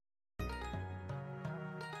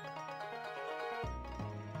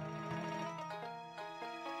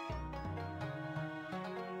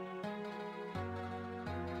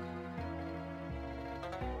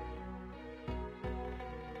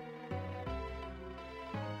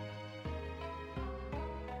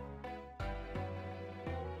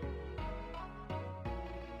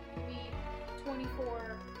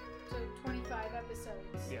24, so 25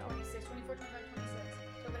 episodes. Yeah. 26, 24, 25, 26.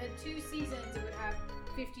 So if it had 2 seasons, it would have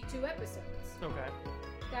 52 episodes. Okay.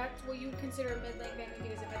 That's what you would consider a mid-length anime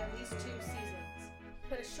because it had at least 2 seasons.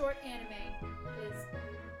 But a short anime is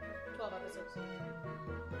 12 episodes.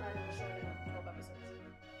 That is a short anime, 12 episodes.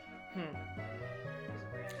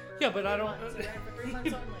 Yeah, but I don't... Months. You ran it for 3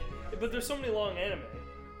 months only. But there's so many long anime.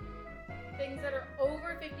 Things that are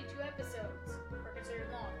over 52 episodes are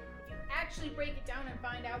considered long. If you actually break it down and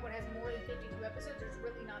find out what has more than 52 episodes, there's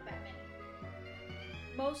really not that many.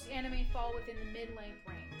 Most anime fall within the mid-length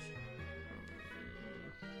range.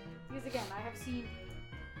 Because again, I have seen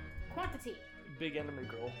quantity. Big anime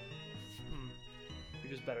girl.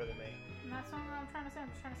 You're just better than me. And that's not what I'm trying to say. I'm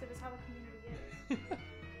just trying to say this is how the community is.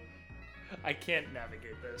 I can't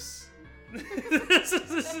navigate this. This is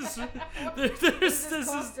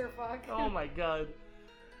clusterfuck. Oh my god.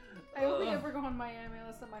 I only ever go on my anime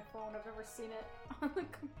list on my phone. I've never seen it on the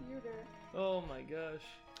computer. Oh my gosh.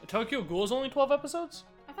 Tokyo Ghoul is only 12 episodes?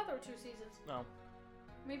 I thought there were 2 seasons. No.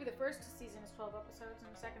 Maybe the first season is 12 episodes and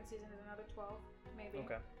the second season is another 12. Maybe.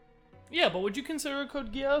 Okay. Yeah, but would you consider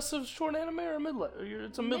Code Geass a short anime or a mid-length?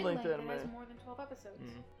 It's a mid-length anime. It has more than 12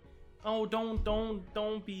 episodes. Oh, don't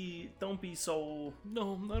be so.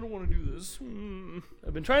 No, I don't want to do this.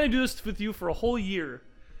 I've been trying to do this with you for a whole year.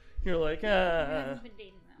 You're like, We haven't been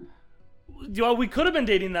dating that. Well, we could have been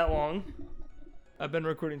dating that long. I've been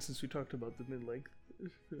recording since we talked about the mid-length.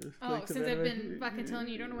 Since I've been fucking telling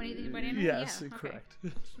you don't know anything about anime? Yes, yeah, correct.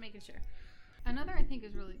 Okay. Just making sure. Another I think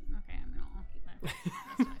is really... Okay, I mean, I'll keep my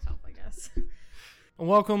myself, I guess.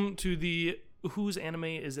 Welcome to the Whose Anime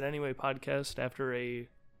Is It Anyway podcast after a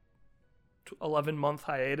 11-month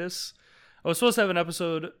hiatus. I was supposed to have an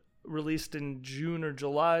episode released in June or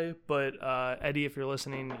July, but Eddie, if you're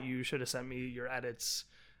listening, you should have sent me your edits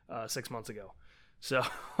 6 months ago. So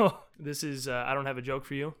this is I don't have a joke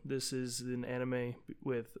for you. This is an anime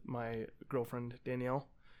with my girlfriend Danielle.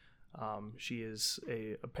 She is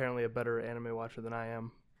apparently a better anime watcher than I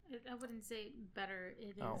am. I wouldn't say better.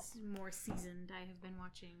 It is more seasoned. I have been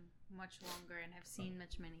watching much longer and have seen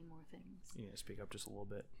many more things. You need to speak up just a little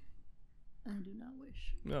bit. I do not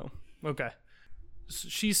wish. No. Okay. So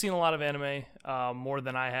she's seen a lot of anime, more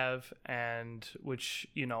than I have, and which,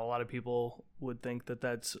 a lot of people would think that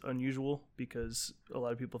that's unusual because a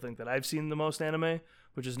lot of people think that I've seen the most anime,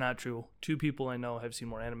 which is not true. 2 people I know have seen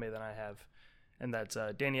more anime than I have, and that's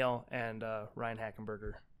Danielle and Ryan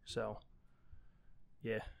Hackenberger. So,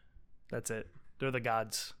 yeah, that's it. They're the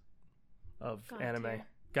gods of anime.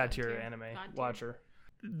 God tier anime watcher.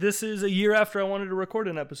 This is a year after I wanted to record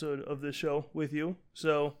an episode of this show with you,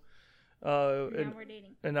 so... Now we're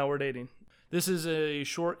dating. And now we're dating. This is a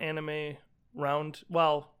short anime round.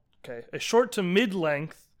 Well, okay, a short to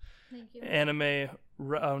mid-length anime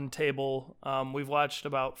round table. We've watched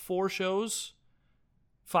about 4 shows,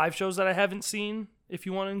 5 shows that I haven't seen, if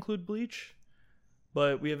you want to include Bleach.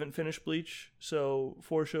 But we haven't finished Bleach, so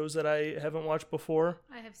 4 shows that I haven't watched before.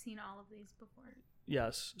 I have seen all of these before.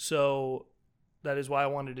 Yes, so that is why I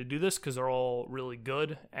wanted to do this, because they're all really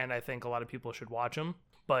good, and I think a lot of people should watch them.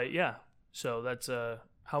 But yeah. So that's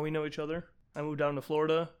how we know each other. I moved down to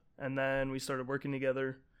Florida, and then we started working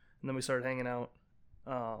together, and then we started hanging out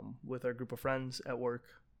with our group of friends at work,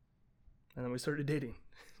 and then we started dating.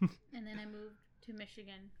 And then I moved to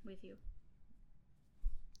Michigan with you.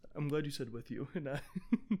 I'm glad you said with you,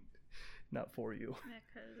 not for you. Yeah,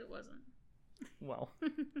 because it wasn't. Well.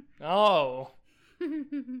 Oh.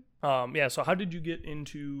 Yeah, so how did you get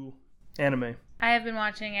into anime? I have been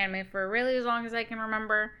watching anime for really as long as I can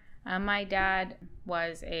remember. My dad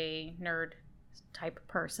was a nerd type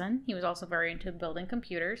person. He was also very into building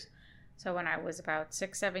computers. So when I was about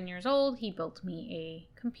 6-7 years old, he built me a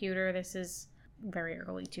computer. This is very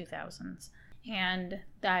early 2000s. And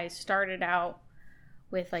I started out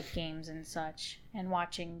with like games and such and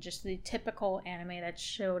watching just the typical anime that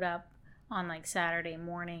showed up on like Saturday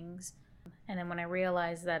mornings. And then when I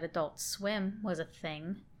realized that Adult Swim was a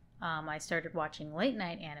thing, I started watching late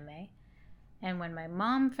night anime. And when my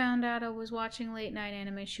mom found out I was watching late night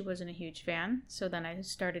anime, she wasn't a huge fan. So then I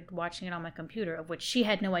started watching it on my computer, of which she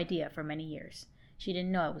had no idea for many years. She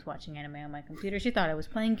didn't know I was watching anime on my computer. She thought I was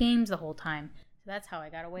playing games the whole time. So that's how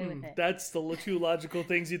I got away with it. That's the 2 logical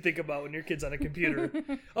things you think about when your kid's on a computer.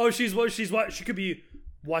 She could be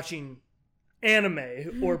watching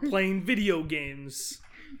anime or playing video games.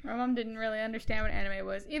 My mom didn't really understand what anime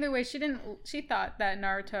was. Either way, she thought that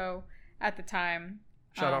Naruto at the time.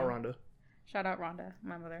 Shout out Rhonda. Shout out Rhonda,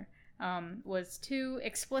 my mother. Was too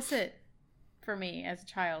explicit for me as a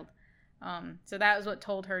child. So that was what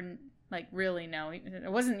told her Like, really, no.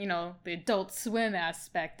 It wasn't, the Adult Swim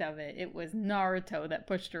aspect of it. It was Naruto that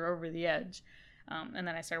pushed her over the edge. And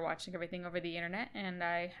then I started watching everything over the internet, and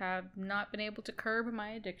I have not been able to curb my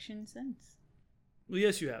addiction since. Well,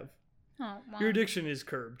 yes, you have. Oh, well. Your addiction is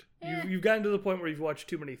curbed. You've gotten to the point where you've watched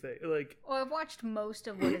too many things. Well, I've watched most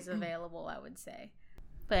of what is available, I would say.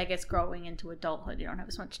 But I guess growing into adulthood, you don't have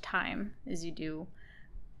as much time as you do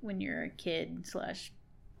when you're a kid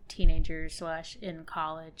 / teenager / in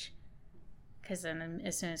college. Because then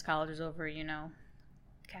as soon as college is over,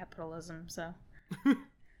 capitalism, so.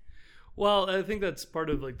 Well, I think that's part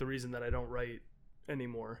of the reason that I don't write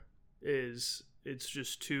anymore is it's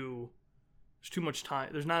just there's too much time.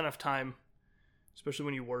 There's not enough time, especially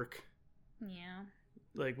when you work. Yeah.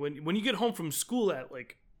 When you get home from school at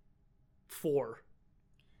 4.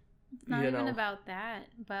 It's not even about that,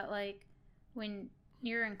 but when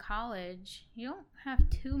you're in college, you don't have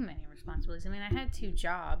too many responsibilities. I mean, I had 2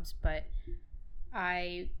 jobs, but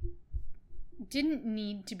I didn't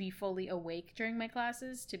need to be fully awake during my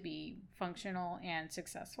classes to be functional and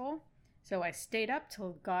successful. So I stayed up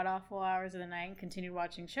till god-awful hours of the night and continued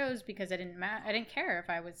watching shows because I didn't care if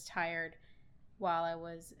I was tired while I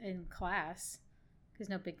was in class. Because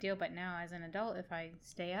no big deal. But now as an adult, if I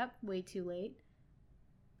stay up way too late,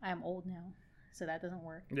 I'm old now. So that doesn't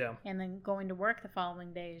work. Yeah. And then going to work the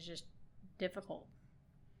following day is just difficult.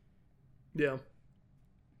 Yeah.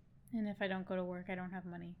 And if I don't go to work, I don't have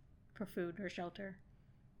money for food or shelter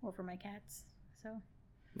or for my cats. So.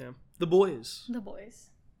 Yeah. The boys.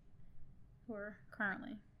 Who are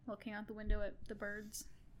currently looking out the window at the birds.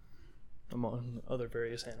 Among other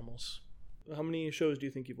various animals. How many shows do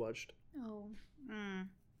you think you've watched?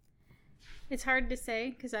 It's hard to say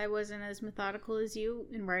because I wasn't as methodical as you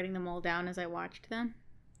in writing them all down as I watched them.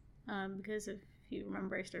 Because if you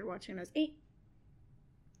remember, I started watching when I was 8.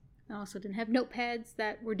 I also didn't have notepads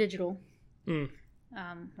that were digital. When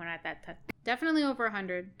at that time. Definitely over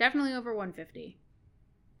 100. Definitely over 150.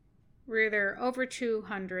 We're either over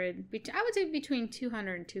 200. I would say between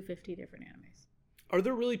 200 and 250 different animes. Are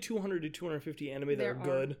there really 200 to 250 anime that are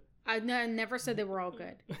good? I never said they were all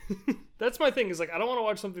good. That's my thing. Is I don't want to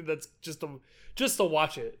watch something that's just to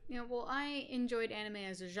watch it. Well, I enjoyed anime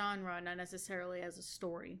as a genre, not necessarily as a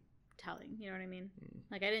storytelling. You know what I mean?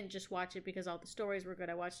 I didn't just watch it because all the stories were good.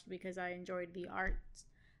 I watched it because I enjoyed the art.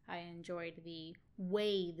 I enjoyed the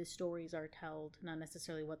way the stories are told, not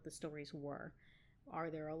necessarily what the stories were. Are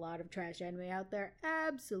there a lot of trash anime out there?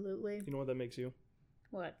 Absolutely. You know what that makes you?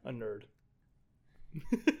 What? A nerd.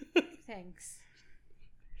 Thanks.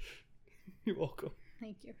 You're welcome.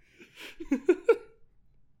 Thank you.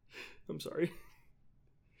 I'm sorry.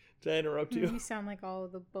 Did I interrupt you? You sound like all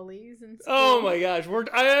of the bullies and stuff. Oh my gosh.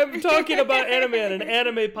 I am talking about anime on an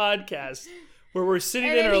anime podcast where we're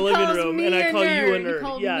sitting in our living room and I call you a nerd. He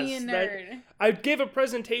called me a nerd. I gave a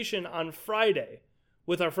presentation on Friday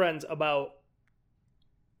with our friends about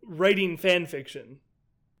writing fan fiction.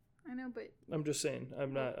 I know, but I'm just saying.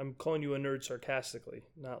 I'm calling you a nerd sarcastically,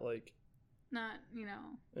 not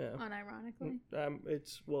unironically.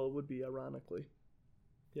 It would be ironically.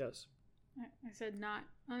 Yes. I said not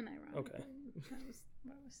unironically. Okay. That was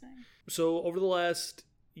what I was saying. So over the last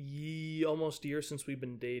almost year since we've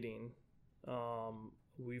been dating,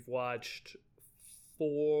 we've watched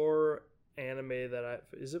 4 anime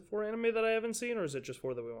is it 4 anime that I haven't seen, or is it just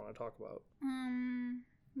 4 that we want to talk about?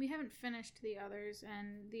 We haven't finished the others,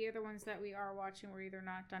 and the other ones that we are watching we're either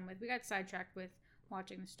not done with. We got sidetracked with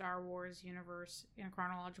watching the Star Wars universe in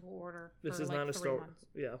chronological order. This is not a Star Wars.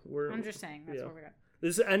 Yeah, I'm just saying that's what we got.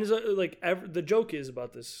 This and the joke is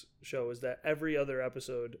about this show is that every other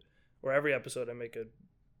episode or every episode I make a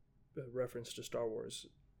reference to Star Wars.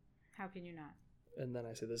 How can you not? And then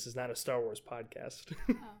I say this is not a Star Wars podcast.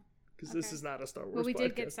 Because this is not a Star Wars podcast. Well, we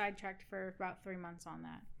did get sidetracked for about 3 months on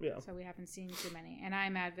that. Yeah. So we haven't seen too many. And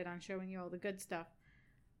I'm avid on showing you all the good stuff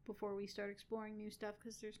before we start exploring new stuff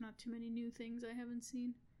because there's not too many new things I haven't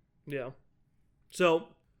seen. Yeah. So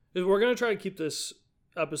we're going to try to keep this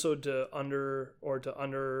episode to not under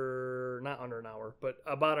an hour, but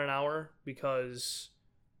about an hour because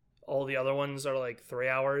all the other ones are 3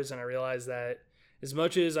 hours. And I realize that as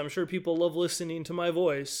much as I'm sure people love listening to my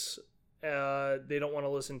voice, they don't want to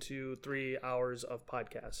listen to 3 hours of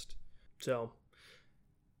podcast. So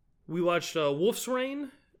we watched Wolf's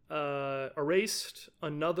Rain, Erased,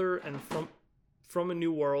 Another, and From a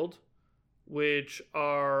New World, which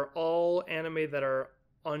are all anime that are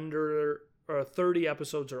under 30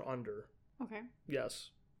 episodes or under. Okay.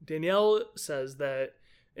 Yes. Danielle says that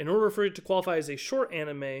in order for it to qualify as a short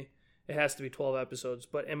anime, it has to be 12 episodes.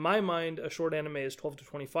 But in my mind, a short anime is 12 to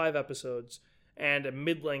 25 episodes. and a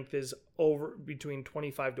mid-length is over between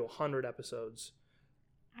 25 to 100 episodes.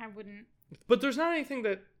 I wouldn't. But there's not anything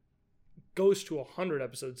that goes to 100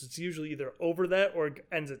 episodes. It's usually either over that or it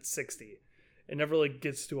ends at 60. It never like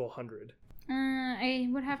gets to 100. I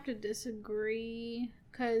would have to disagree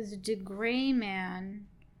because The Gray Man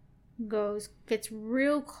gets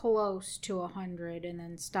real close to 100 and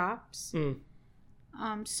then stops.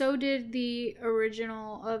 So did the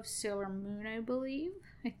original of Sailor Moon, I believe.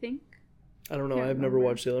 I think. I don't know. I've never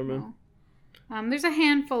watched Sailor Moon. No. There's a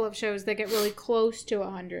handful of shows that get really close to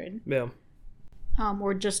 100. Yeah.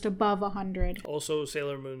 Or just above 100. Also,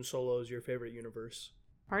 Sailor Moon Solo is your favorite universe.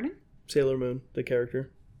 Pardon? Sailor Moon, the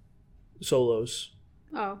character. Solos.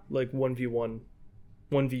 Oh. Like 1v1.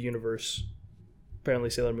 1v universe.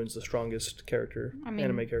 Apparently Sailor Moon's the strongest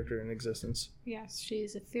anime character in existence. Yes,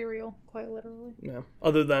 she's ethereal, quite literally. Yeah.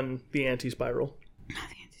 Other than the anti-spiral. The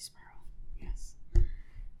anti-spiral. Yes.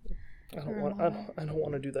 I don't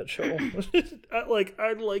want to do that show. I like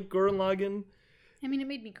Gurren Lagann. I mean, it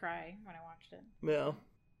made me cry when I watched it. Yeah.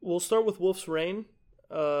 We'll start with Wolf's Rain,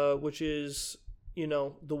 which is,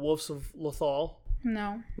 the Wolves of Lothal.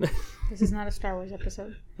 No. This is not a Star Wars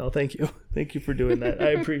episode. Oh, thank you. Thank you for doing that. I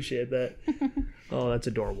appreciate that. Oh, that's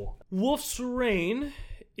adorable. Wolf's Rain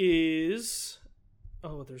is...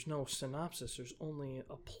 Oh, there's no synopsis. There's only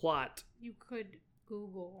a plot. You could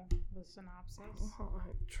Google the synopsis. Oh,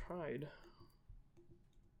 I tried.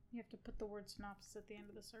 You have to put the word synopsis at the end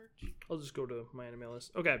of the search. I'll just go to my anime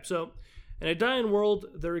list. Okay, so in a dying world,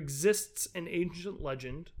 there exists an ancient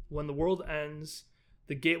legend. When the world ends,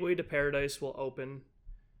 the gateway to paradise will open.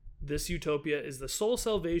 This utopia is the sole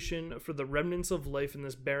salvation for the remnants of life in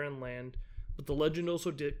this barren land, but the legend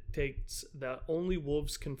also dictates that only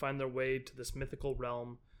wolves can find their way to this mythical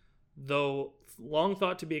realm. Though long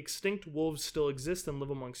thought to be extinct, wolves still exist and live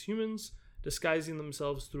amongst humans, disguising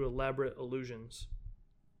themselves through elaborate illusions.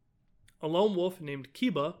 A lone wolf named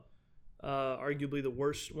Kiba, arguably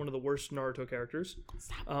one of the worst Naruto characters,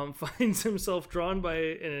 finds himself drawn by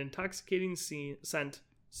an intoxicating scent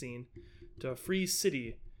to a free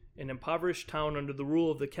city, an impoverished town under the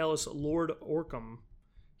rule of the callous Lord Orcam.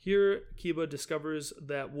 Here, Kiba discovers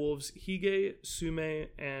that wolves Hige, Sume,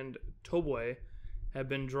 and Tobue have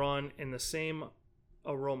been drawn in the same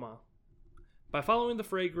aroma. By following the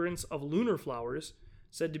fragrance of lunar flowers,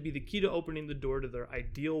 said to be the key to opening the door to their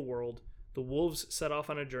ideal world, the wolves set off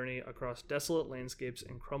on a journey across desolate landscapes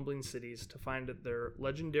and crumbling cities to find their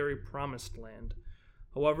legendary promised land.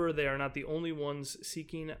 However, they are not the only ones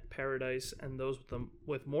seeking paradise, and those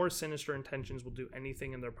with more sinister intentions will do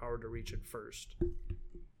anything in their power to reach it first.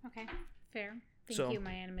 Okay, fair. Thank you,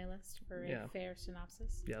 my anime list, for a fair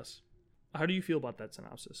synopsis. Yes. How do you feel about that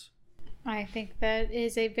synopsis? I think that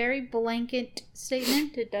is a very blanket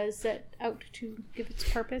statement. It does set out to give its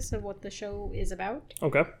purpose of what the show is about.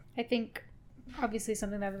 Okay. I think, obviously,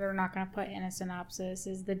 something that they're not going to put in a synopsis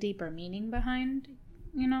is the deeper meaning behind,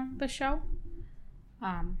 the show.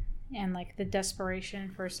 And, the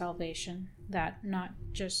desperation for salvation that not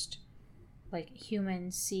just,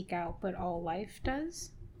 humans seek out, but all life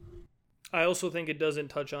does. I also think it doesn't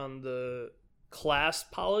touch on the class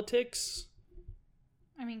politics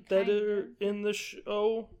that are in the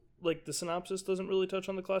show. The synopsis doesn't really touch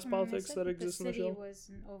on the class politics that exist in the show. The city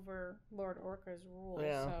was over Lord Orca's rule,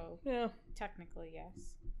 so technically,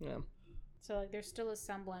 yes. Yeah. So, there's still a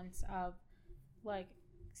semblance of,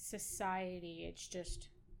 society. It's just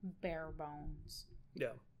bare bones.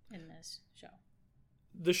 Yeah. In this show.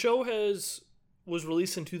 The show was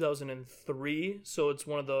released in 2003, so it's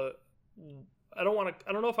one of the... I don't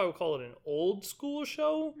know if I would call it an old school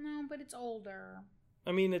show. No, but it's older.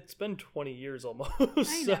 I mean, it's been 20 years almost.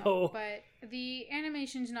 I know, but the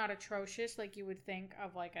animation's not atrocious like you would think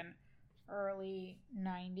of an early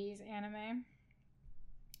 90s anime.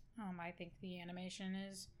 I think the animation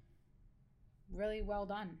is really well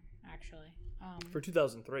done, actually. For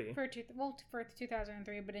 2003. For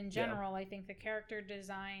 2003, but in general, I think the character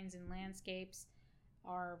designs and landscapes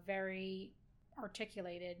are very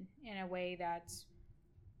articulated in a way that's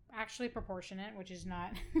actually proportionate, which is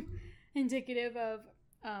not indicative of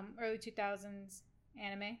early 2000s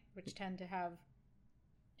anime, which tend to have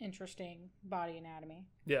interesting body anatomy.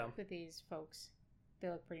 Yeah. With these folks, they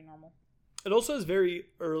look pretty normal. It also has very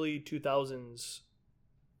early 2000s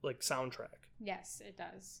soundtrack. Yes, it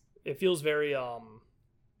does. It feels very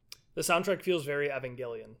the soundtrack feels very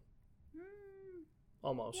Evangelion.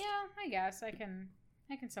 Almost. Yeah, I guess I can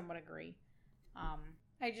somewhat agree.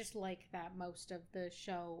 I just like that most of the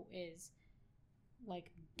show is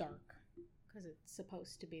dark because it's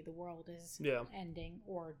supposed to be the world is ending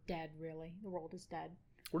or dead. Really, the world is dead.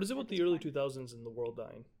 What is it with the early 2000s and the world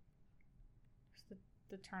dying?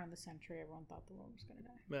 the turn of the century, everyone thought the world was going to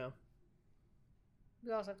die. Yeah.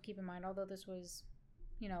 We also have to keep in mind, although this was,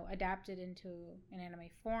 adapted into an anime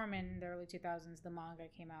form in the early 2000s, the manga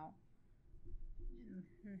came out in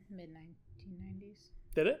mid-1990s.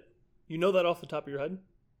 Did it? You know that off the top of your head?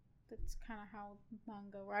 That's kind of how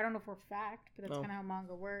manga. I don't know for a fact, but that's kind of how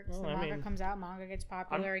manga works. Well, the manga comes out, manga gets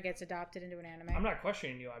popular, it gets adopted into an anime. I'm not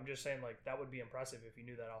questioning you. I'm just saying, like, that would be impressive if you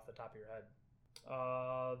knew that off the top of your head.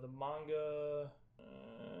 The manga.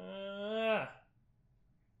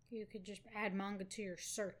 You could just add manga to your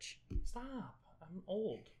search. Stop. I'm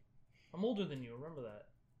old. I'm older than you. Remember that.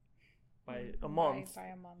 By a month. By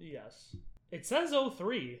a month. Yes. It says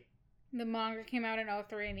 03. The manga came out in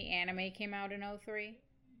 03 and the anime came out in 03.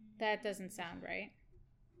 That doesn't sound right.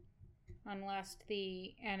 Unless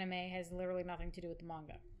the anime has literally nothing to do with the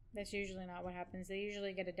manga. That's usually not what happens. They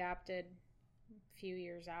usually get adapted a few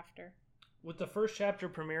years after. With the first chapter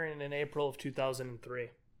premiering in April of 2003.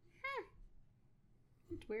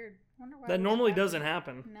 It's weird. I wonder why that normally doesn't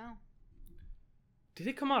happen. No. Did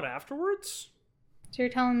it come out afterwards? So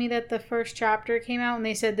you're telling me that the first chapter came out and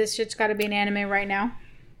they said this shit's got to be an anime right now?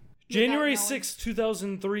 January 6th,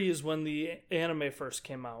 2003 is when the anime first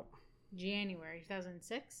came out. January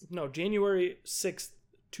 2006? No, January 6th,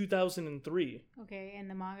 2003. Okay, and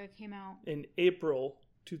the manga came out? In April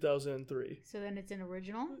 2003. So then it's an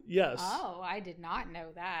original? Yes. Oh, I did not know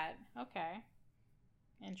that. Okay.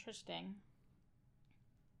 Interesting.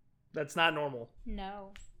 That's not normal.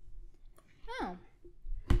 No. Oh.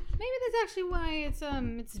 Maybe that's actually why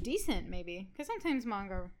it's decent, maybe. Because sometimes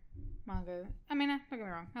manga, I mean, don't get me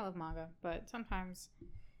wrong, I love manga, but sometimes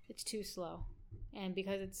it's too slow. And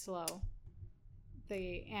because it's slow,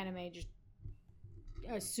 the anime just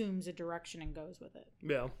assumes a direction and goes with it.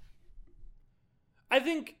 Yeah. I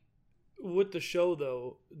think with the show,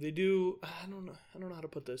 though, they do, I don't know how to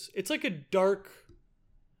put this. It's like a dark,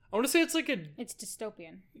 I want to say it's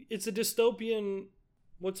dystopian. It's a dystopian,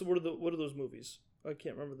 what are those movies? I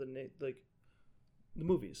can't remember the name, like, the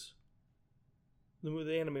movies.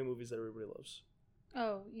 The anime movies that everybody loves.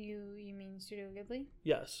 Oh, you mean Studio Ghibli?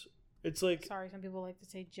 Yes. It's like... Sorry, some people like to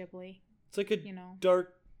say Ghibli. It's like a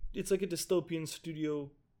dark... It's like a dystopian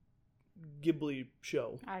Studio Ghibli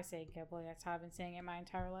show. I say Ghibli. That's how I've been saying it my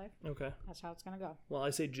entire life. Okay. That's how it's going to go. Well,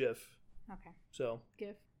 I say GIF. Okay. So...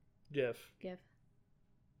 GIF.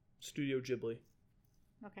 Studio Ghibli.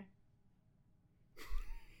 Okay.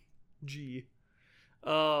 G.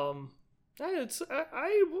 I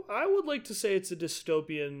would like to say it's a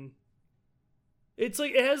dystopian. It's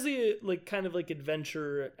like it has the like kind of like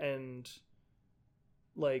adventure and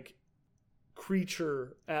like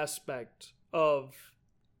creature aspect of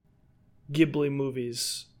Ghibli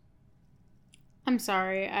movies. I'm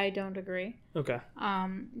sorry, I don't agree. Okay.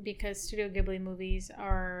 Because Studio Ghibli movies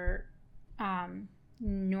are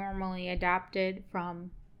normally adapted from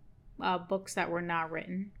books that were not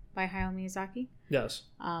written by Hayao Miyazaki. Yes.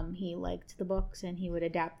 He liked the books and he would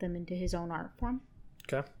adapt them into his own art form.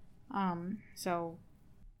 Okay. So.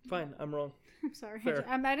 Fine, I'm wrong. I'm sorry. Fair.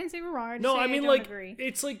 I didn't say we're wrong. I mean, don't like, agree.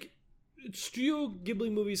 It's like Studio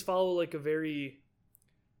Ghibli movies follow like a very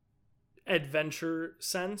adventure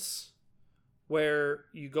sense where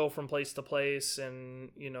you go from place to place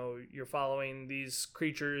and, you're following these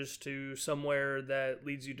creatures to somewhere that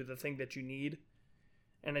leads you to the thing that you need.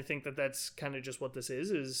 And I think that that's kind of just what this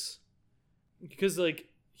is because, like,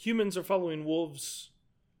 humans are following wolves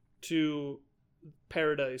to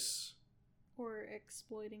paradise. Or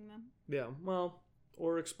exploiting them. Yeah, well,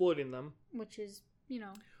 or exploiting them. Which is,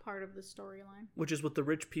 part of the storyline. Which is what the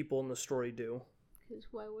rich people in the story do. Because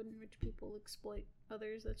why wouldn't rich people exploit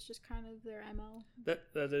others? That's just kind of their MO.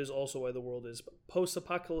 That is also why the world is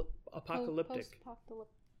post-apocalyptic.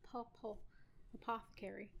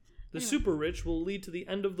 Apothecary. The super rich will lead to the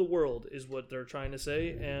end of the world, is what they're trying to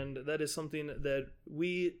say, and that is something that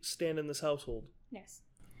we stand in this household. Yes.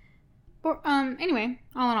 But anyway,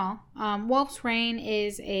 all in all, Wolf's Rain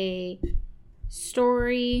is a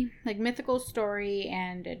story, like mythical story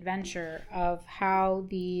and adventure of how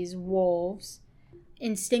these wolves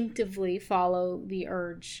instinctively follow the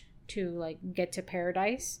urge to like get to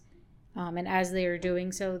paradise. And as they are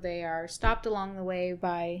doing so, they are stopped along the way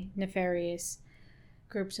by nefarious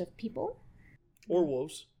groups of people. Or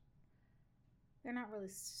wolves. They're not really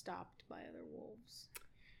stopped by other wolves.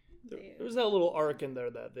 There was that little arc in there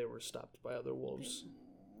that they were stopped by other wolves.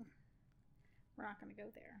 We're not going to go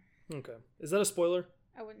there. Okay. Is that a spoiler?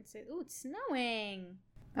 I wouldn't say... Ooh, it's snowing.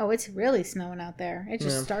 Oh, it's really snowing out there. It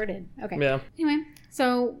just started. Okay. Yeah. Anyway,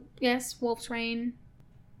 so, yes, Wolf's Rain.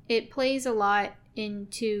 It plays a lot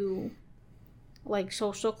into like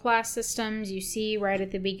social class systems. You see right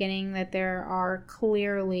at the beginning that there are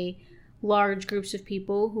clearly large groups of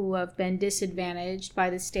people who have been disadvantaged by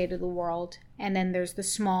the state of the world, and then there's the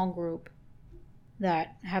small group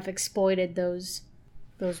that have exploited those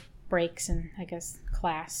breaks in, I guess,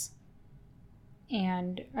 class,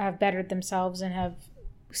 and have bettered themselves and have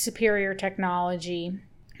superior technology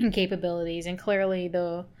and capabilities. And clearly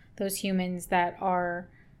those humans that are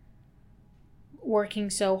working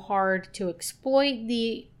so hard to exploit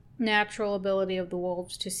the natural ability of the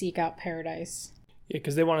wolves to seek out paradise. Yeah,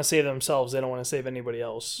 because they want to save themselves. They don't want to save anybody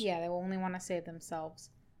else. Yeah, they only want to save themselves.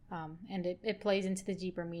 And it plays into the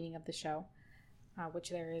deeper meaning of the show, which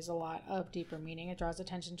there is a lot of deeper meaning. It draws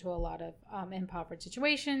attention to a lot of impoverished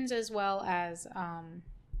situations, as well as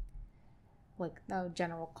like the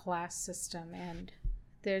general class system. And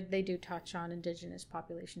they do touch on indigenous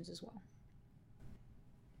populations as well.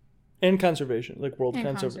 And conservation, like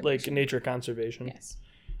like nature conservation. Yes.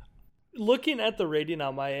 Looking at the rating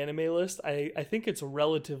on my anime list, I think it's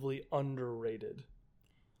relatively underrated.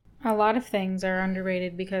 A lot of things are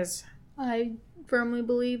underrated because I firmly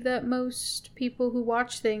believe that most people who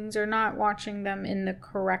watch things are not watching them in the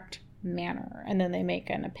correct manner, and then they make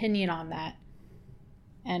an opinion on that,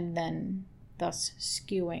 and then thus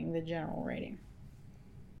skewing the general rating.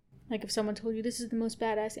 Like if someone told you this is the most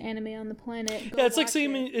badass anime on the planet, yeah, it's like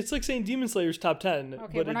saying Demon Slayer's top 10.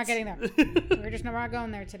 Okay, but we're not getting there. We're not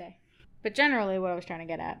going there today. But generally, what I was trying to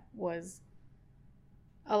get at was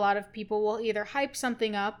a lot of people will either hype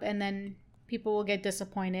something up and then people will get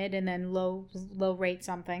disappointed and then low rate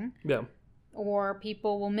something. Yeah. Or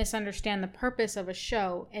people will misunderstand the purpose of a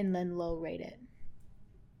show and then low rate it.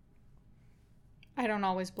 I don't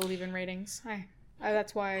always believe in ratings.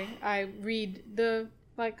 That's why I read the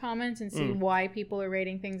comments and see why people are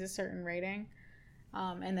rating things a certain rating,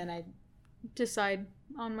 and then I decide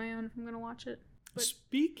on my own if I'm going to watch it. But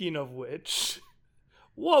speaking of which,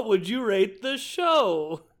 what would you rate the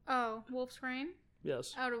show? Oh, Wolf's Rain?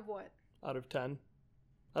 Yes. Out of what? Out of 10.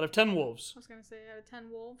 Out of 10 wolves. I was going to say out of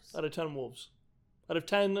 10 wolves. Out of 10 wolves. Out of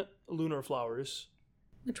 10 lunar flowers.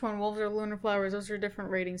 Which one? Wolves or lunar flowers? Those are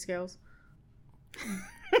different rating scales.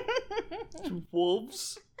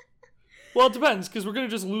 Wolves? Well, it depends, because we're going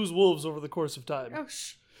to just lose wolves over the course of time. Oh,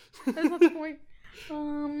 that's not the point.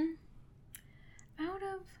 Out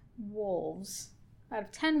of wolves, out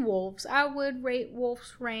of 10 wolves, I would rate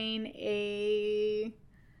Wolf's Rain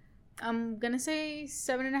I'm going to say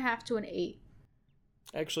 7.5 to an 8.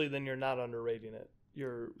 Actually, then you're not underrating it.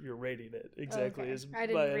 You're rating it exactly okay. as my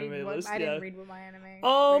anime list. I didn't read what my anime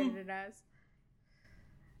rated it as.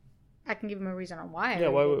 I can give them a reason on why.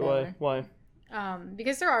 Why?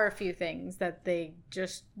 Because there are a few things that they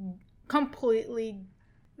just completely.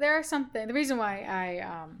 There are something. The reason why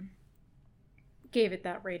I gave it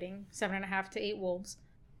that rating, 7.5 to 8 wolves,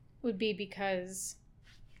 would be because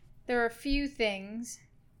there are a few things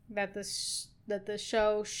that the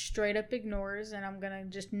show straight up ignores, and I'm gonna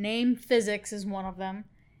just name physics as one of them.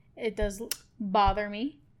 It does bother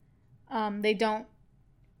me. They don't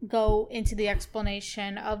go into the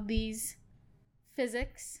explanation of these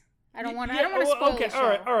physics. I don't want to spoil the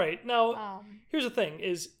show. All right. Now, here's the thing: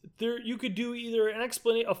 is there you could do either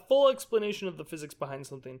a full explanation of the physics behind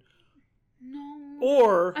something. No.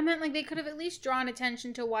 Or I meant like they could have at least drawn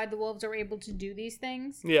attention to why the wolves are able to do these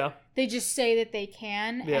things. Yeah. They just say that they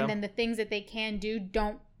can, and then the things that they can do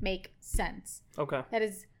don't make sense. Okay. That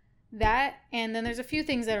is that, and then there's a few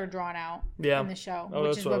things that are drawn out in the show,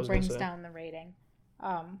 which is what brings down the rating.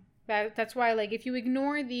 That's why, like, if you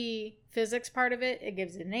ignore the physics part of it, it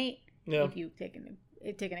gives it an 8. Yeah. If you take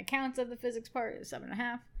an account of the physics part, it's 7.5.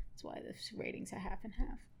 That's why the rating's a half and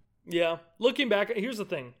half. Yeah. Looking back, here's the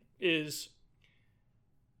thing: is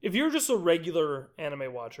if you're just a regular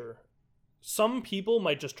anime watcher, some people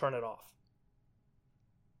might just turn it off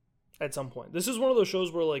at some point. This is one of those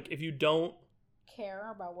shows where, like, if you don't care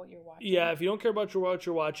about what you're watching. Yeah, if you don't care about what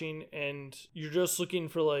you're watching and you're just looking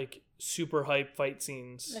for, like, super hype fight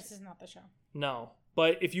scenes. This is not the show. No.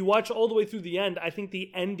 But if you watch all the way through the end, I think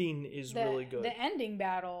the ending is really good. The ending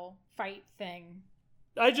battle fight thing.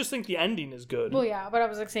 I just think the ending is good. Well, yeah, but I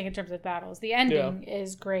was like saying in terms of battles. The ending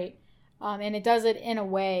is great. And it does it in a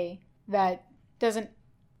way that doesn't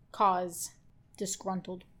cause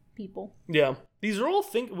disgruntled people. Yeah. These are all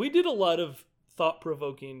we did a lot of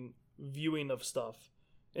thought-provoking viewing of stuff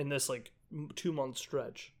in this, like, 2-month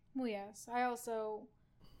stretch. Well, yes. I also,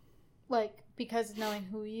 like, because knowing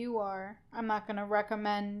who you are, I'm not going to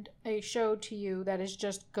recommend a show to you that is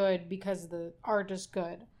just good because the art is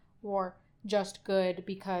good, or just good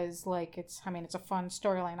because, like, it's a fun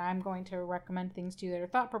storyline. I'm going to recommend things to you that are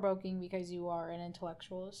thought-provoking because you are an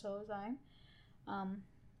intellectual, so is I.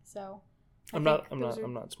 So I'm not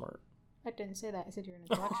smart. I didn't say that. I said you're an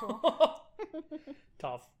intellectual.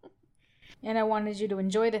 Tough. And I wanted you to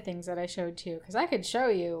enjoy the things that I showed too, because I could show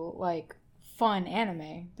you like fun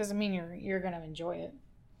anime. Doesn't mean you're gonna enjoy it.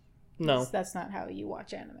 No, that's not how you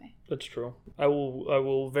watch anime. That's true. I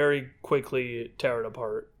will very quickly tear it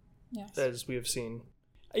apart. Yes. As we have seen.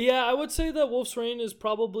 Yeah, I would say that Wolf's Rain is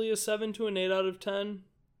probably a 7 to an 8 out of 10.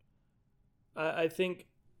 I think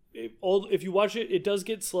if you watch it, it does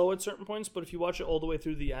get slow at certain points, but if you watch it all the way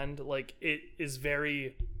through the end, like it's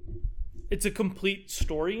a complete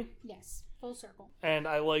story. Yes, full circle. And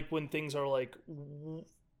I like when things are like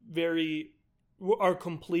are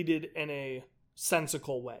completed in a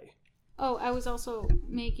sensical way. Oh, I was also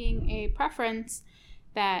making a preference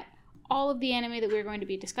that all of the anime that we're going to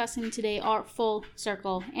be discussing today are full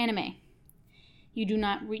circle anime. You do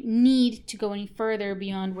not need to go any further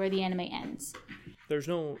beyond where the anime ends. There's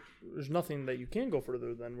nothing that you can go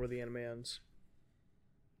further than where the anime ends.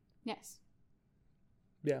 Yes.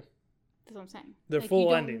 Yeah. That's what I'm saying. They're like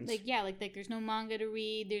full endings. Like there's no manga to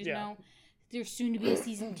read. There's soon to be a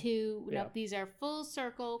season 2. Yeah. Nope, these are full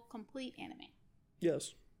circle, complete anime.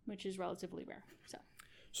 Yes. Which is relatively rare.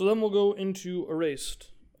 So then we'll go into Erased,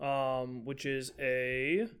 which is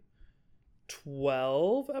a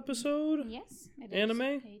 12 episode anime.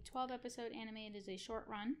 A 12 episode anime. It is a short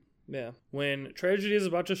run. Yeah. When tragedy is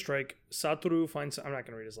about to strike, Satoru finds... I'm not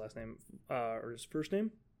going to read his last name. Or his first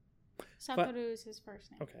name? Satoru is his first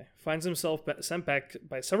name. Okay. Finds himself sent back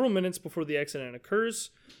by several minutes before the accident occurs.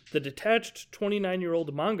 The detached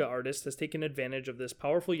 29-year-old manga artist has taken advantage of this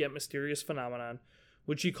powerful yet mysterious phenomenon,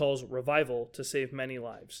 which he calls revival, to save many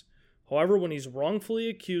lives. However, when he's wrongfully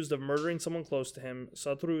accused of murdering someone close to him,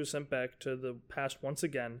 Satoru is sent back to the past once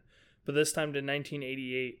again, but this time to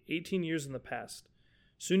 1988, 18 years in the past.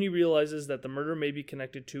 Soon he realizes that the murder may be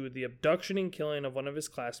connected to the abduction and killing of one of his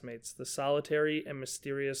classmates, the solitary and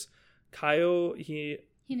mysterious Kaio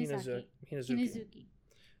Hinazuki.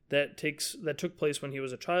 That took place when he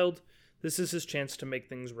was a child. This is his chance to make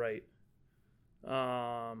things right.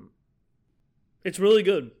 It's really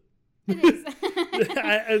good. It is.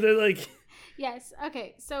 They're like... Yes.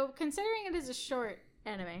 Okay. So considering it is a short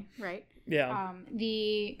anime, right? Yeah.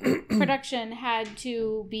 The production had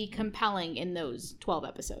to be compelling in those 12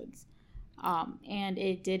 episodes. And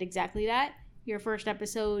it did exactly that. Your first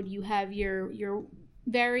episode, you have your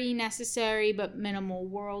very necessary but minimal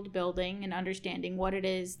world building and understanding what it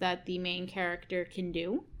is that the main character can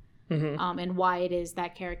do, and why it is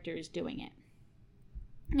that character is doing it.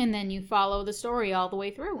 And then you follow the story all the way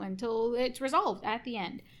through until it's resolved at the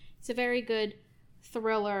end. It's a very good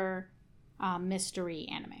thriller mystery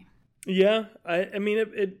anime. Yeah, I mean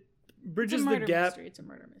it bridges the gap. Mystery. It's a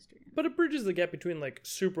murder mystery. But it bridges the gap between like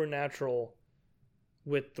supernatural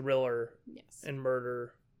with thriller and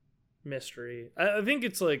murder mystery. I think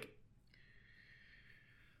it's like,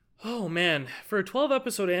 oh man, for a 12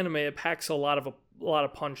 episode anime, it packs a lot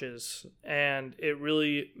of punches, and it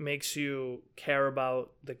really makes you care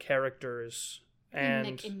about the characters and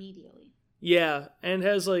like immediately. Yeah, and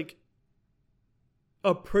has like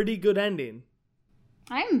a pretty good ending.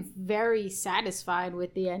 I'm very satisfied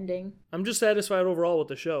with the ending. I'm just satisfied overall with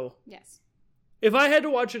the show. Yes. If I had to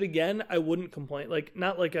watch it again, I wouldn't complain. Like,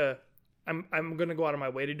 not like I'm gonna go out of my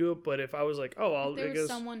way to do it, but if I was like, oh, if there was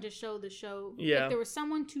someone to show the show, yeah. If there was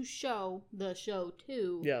someone to show the show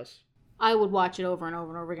to, yes, I would watch it over and over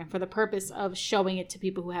and over again for the purpose of showing it to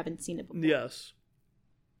people who haven't seen it before. Yes.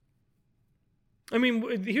 I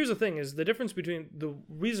mean, here's the thing: is the difference between the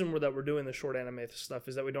reason that we're doing the short anime stuff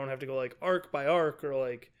is that we don't have to go like arc by arc or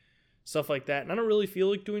like stuff like that, and I don't really feel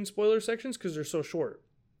like doing spoiler sections because they're so short.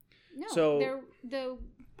 No, so the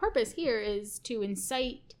purpose here is to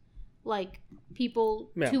incite like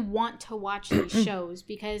people to want to watch these shows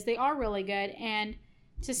because they are really good and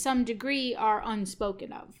to some degree are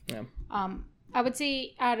unspoken of. Yeah. I would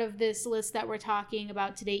say out of this list that we're talking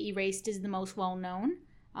about today, Erased is the most well known.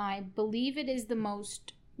 I believe it is the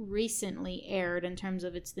most recently aired in terms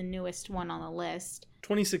of it's the newest one on the list.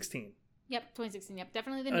 2016. Yep, 2016. Yep,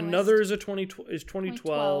 definitely the newest. Another is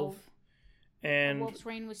 2012. And Wolf's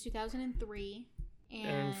Rain was 2003.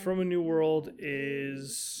 And From a New World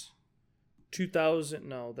is 2000.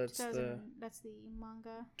 No, that's the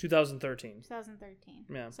manga. 2013. 2013.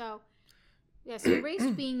 Yeah. So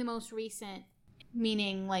Erased being the most recent,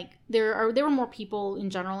 meaning like there were more people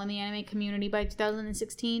in general in the anime community by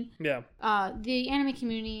 2016. Yeah. The anime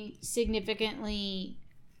community significantly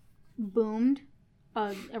boomed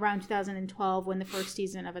around 2012 when the first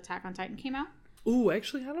season of Attack on Titan came out. Ooh,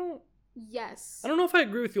 actually, I don't. Yes. I don't know if I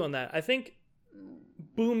agree with you on that. I think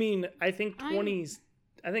booming. I think 20s.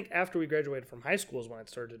 I think after we graduated from high school is when it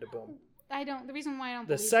started to boom. The reason why I don't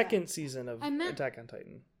The believe second that, season of Attack on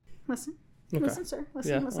Titan. Listen. Okay. Listen, sir.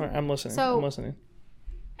 Listen. All right, I'm listening. So, I'm listening.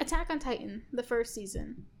 Attack on Titan, the first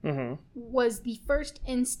season, Mm-hmm. was the first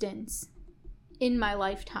instance in my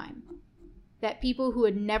lifetime that people who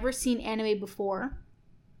had never seen anime before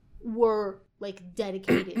were like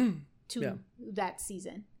dedicated to that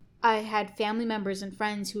season. I had family members and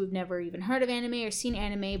friends who have never even heard of anime or seen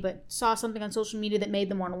anime, but saw something on social media that made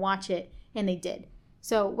them want to watch it, and they did.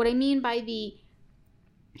 So what I mean by the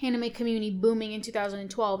anime community booming in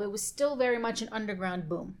 2012, it was still very much an underground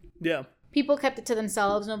boom. Yeah. People kept it to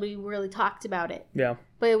themselves. Nobody really talked about it. Yeah.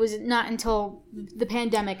 But it was not until the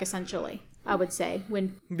pandemic, essentially, I would say,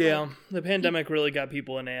 when the pandemic really got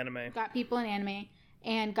people into anime. Got people in anime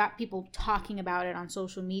and got people talking about it on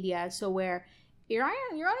social media. So where you're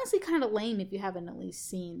honestly kind of lame if you haven't at least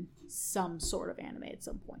seen some sort of anime at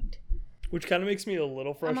some point. Which kind of makes me a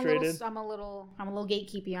little frustrated. I'm a little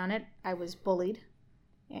gatekeepy on it. I was bullied.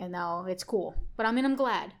 And now it's cool. But I mean, I'm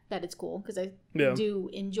glad that it's cool because I do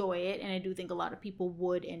enjoy it. And I do think a lot of people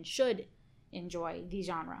would and should enjoy the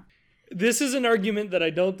genre. This is an argument that I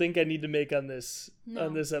don't think I need to make on this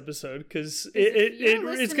episode because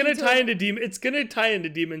it's going to tie into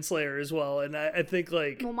Demon Slayer as well. And I think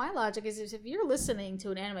like... Well, my logic is if you're listening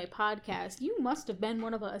to an anime podcast, you must have been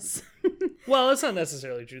one of us. Well, it's not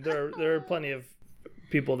necessarily true. There are plenty of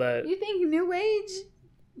people that... You think New Age...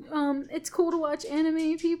 it's cool to watch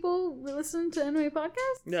anime people listen to anime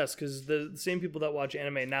podcasts? Yes, because the same people that watch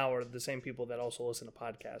anime now are the same people that also listen to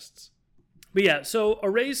podcasts. But yeah, so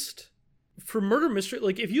Erased, for murder mystery,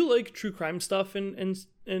 like if you like true crime stuff and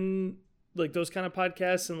like those kind of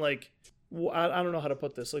podcasts and like, I don't know how to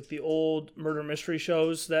put this, like the old murder mystery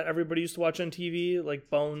shows that everybody used to watch on TV, like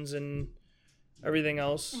Bones and everything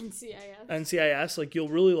else. NCIS, like you'll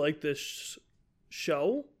really like this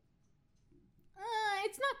show.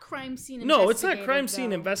 It's not crime scene investigative. No, it's not crime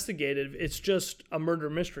scene investigative. It's just a murder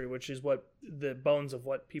mystery, which is what the bones of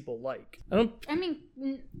what people like. I mean,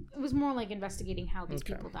 it was more like investigating how these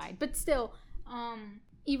people died. But still,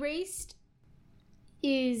 Erased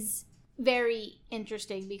is very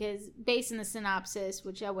interesting because based on the synopsis,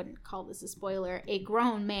 which I wouldn't call this a spoiler, a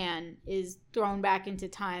grown man is thrown back into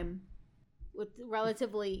time with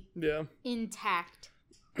relatively intact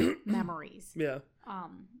memories. Yeah.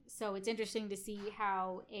 So it's interesting to see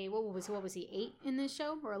how what was he 8 in this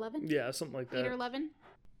show or 11? Yeah, something like that. 8 or 11.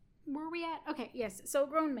 Where are we at? Okay, yes. So a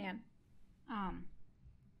grown man,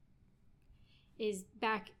 is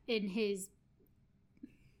back in his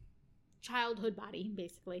childhood body,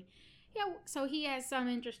 basically. Yeah. So he has some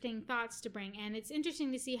interesting thoughts to bring, and it's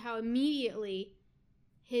interesting to see how immediately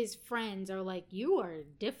his friends are like, "You are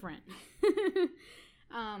different,"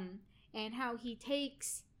 and how he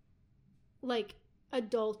takes like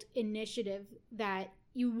adult initiative that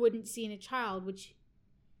you wouldn't see in a child, which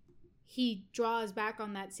he draws back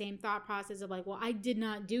on that same thought process of like, well, I did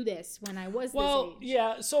not do this when I was this age.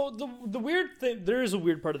 Yeah, so the weird thing, there is a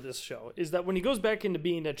weird part of this show, is that when he goes back into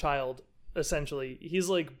being a child, essentially, he's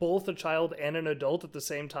like both a child and an adult at the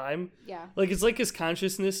same time. Yeah. Like, it's like his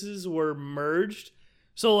consciousnesses were merged.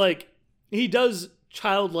 So, like, he does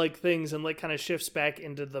childlike things and like kind of shifts back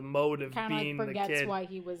into the mode of kinda being like the forgets kid. why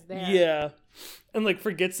he was there. Yeah, and like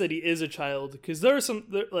forgets that he is a child because there are some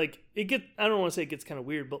like I don't want to say it gets kind of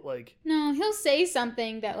weird, but like no, he'll say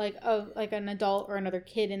something that like an adult or another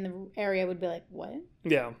kid in the area would be like, what?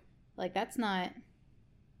 Yeah, like that's not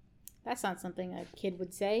something a kid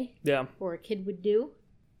would say. Yeah, or a kid would do.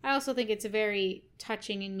 I also think it's a very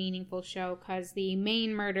touching and meaningful show because the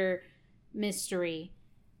main murder mystery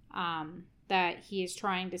that he is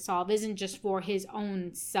trying to solve isn't just for his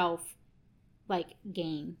own self, like,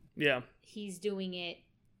 gain. Yeah. He's doing it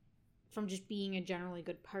from just being a generally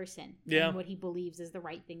good person. Yeah. And what he believes is the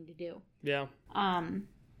right thing to do. Yeah.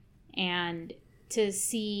 And to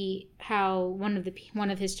see how one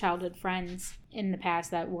of his childhood friends in the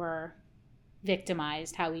past that were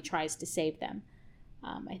victimized, how he tries to save them,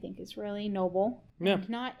 I think is really noble. Yeah. And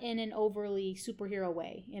not in an overly superhero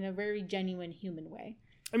way, in a very genuine human way.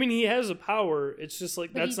 I mean, he has a power. It's just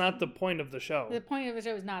like, that's not the point of the show. The point of the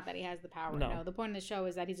show is not that he has the power. No. The point of the show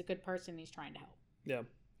is that he's a good person and he's trying to help. Yeah.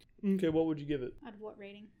 Okay, what would you give it? Out of what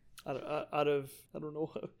rating? Out of I don't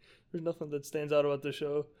know. There's nothing that stands out about the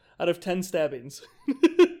show. Out of 10 stabbings.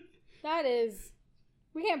 That is...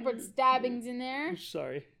 We can't put stabbings in there.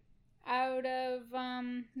 Sorry. Out of,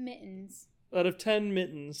 mittens. Out of 10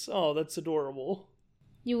 mittens. Oh, that's adorable.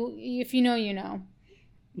 If you know, you know.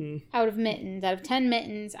 Out of 10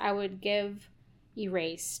 mittens, I would give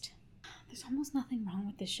Erased There's almost nothing wrong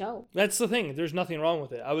with the show. That's the thing. There's nothing wrong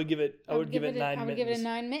with it. I would give it 9 mittens. I would give it a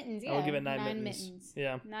 9 mittens. Yeah, I would give it 9 mittens.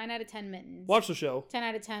 Yeah. 9 out of 10 mittens. Watch the show. 10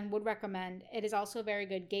 out of 10 would recommend. It is also a very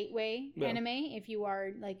good gateway anime if you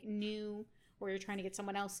are like new or you're trying to get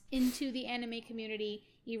someone else into the anime community.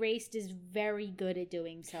 Erased is very good at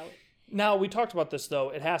doing so. Now, we talked about this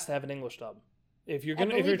though. It has to have an English dub. If you're trying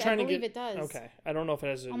to get, I believe it does. Okay, I don't know if it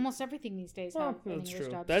has. Almost everything these days have that's English true.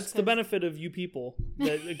 dubs. That's the benefit of you people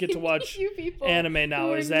that get to watch anime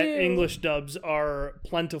now is that new. English dubs are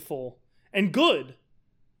plentiful and good.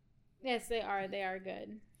 Yes, they are. They are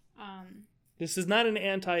good. This is not an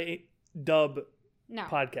anti-dub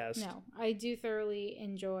podcast. No, I do thoroughly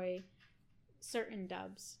enjoy certain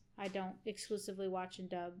dubs. I don't exclusively watch in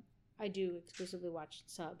dub. I do exclusively watch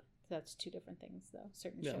sub. That's two different things, though.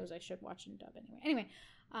 Certain shows I should watch in dub anyway.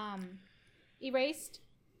 Erased,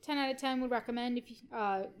 10 out of 10 would recommend if you,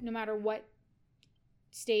 no matter what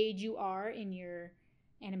stage you are in your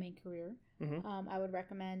anime career. Mm-hmm. I would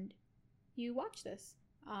recommend you watch this.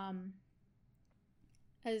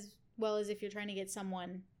 As well as if you're trying to get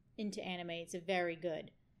someone into anime, it's a very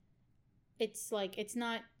good. It's like, it's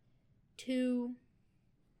not too...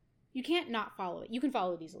 You can't not follow it. You can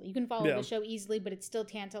follow it easily. You can follow the show easily, but it's still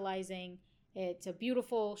tantalizing. It's a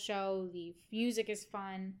beautiful show. The music is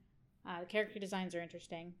fun. The character designs are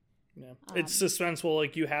interesting. Yeah, it's suspenseful.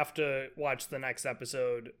 Like, you have to watch the next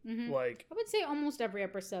episode. Mm-hmm. Like, I would say almost every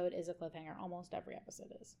episode is a cliffhanger. Almost every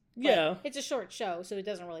episode is. But yeah. It's a short show, so it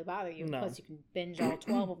doesn't really bother you. No. Plus, you can binge all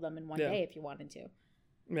 12 of them in one day if you wanted to.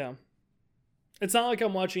 Yeah. It's not like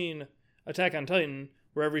I'm watching Attack on Titan,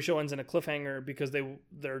 where every show ends in a cliffhanger because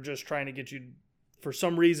they're just trying to get you, for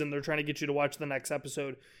some reason, they're trying to get you to watch the next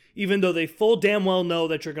episode, even though they full damn well know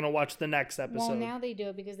that you're going to watch the next episode. Well, now they do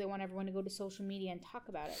it because they want everyone to go to social media and talk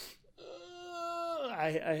about it.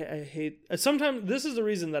 I hate... Sometimes, this is the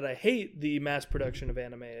reason that I hate the mass production of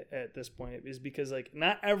anime at this point, is because, like,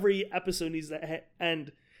 not every episode needs to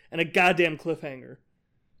end in a goddamn cliffhanger.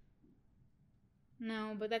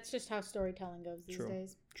 No, but that's just how storytelling goes these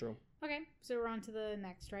days. True. Okay, so we're on to the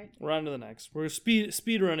next, right? We're on to the next. We're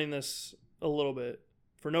speed running this a little bit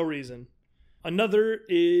for no reason. Another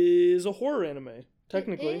is a horror anime,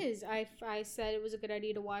 technically. It is. I said it was a good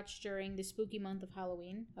idea to watch during the spooky month of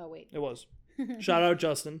Halloween. Oh, wait. It was. Shout out,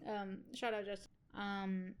 Justin. Shout out, Justin.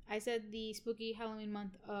 I said the spooky Halloween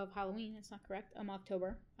month of Halloween. That's not correct.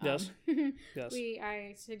 October. Yes. Yes.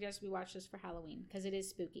 I suggest we watch this for Halloween because it is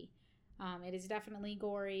spooky. It is definitely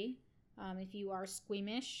gory. If you are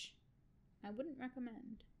squeamish, I wouldn't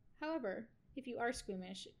recommend. However, if you are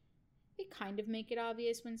squeamish, they kind of make it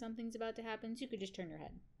obvious when something's about to happen, so you could just turn your head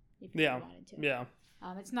if you wanted to. Yeah.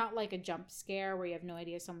 It's not like a jump scare where you have no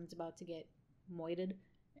idea someone's about to get moited.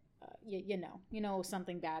 You know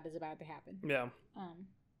something bad is about to happen. Yeah.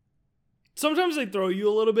 Sometimes they throw you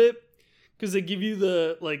a little bit because they give you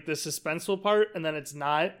the suspenseful part, and then it's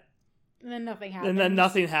not. And then nothing happens. And then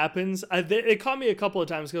nothing happens. It caught me a couple of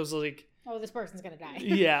times because I was like, oh, this person's gonna die.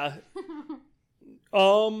 Yeah.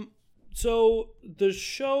 So the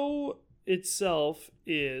show itself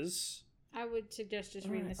is... I would suggest just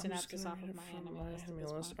reading the synopsis off of My Anime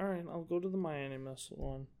List. All right, I'll go to the My Anime List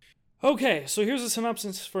one. Okay, so here's a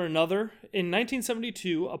synopsis for another. In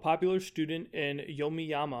 1972, a popular student in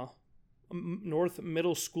Yomiyama North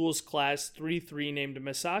Middle School's class 3-3 named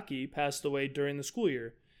Misaki passed away during the school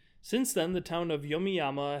year. Since then, the town of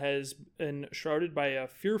Yomiyama has been shrouded by a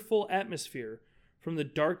fearful atmosphere from the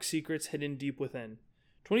dark secrets hidden deep within.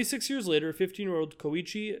 26 years later, 15-year-old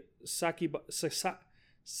Koichi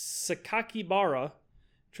Sakakibara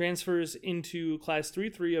transfers into Class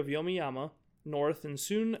 3-3 of Yomiyama North and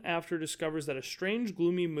soon after discovers that a strange,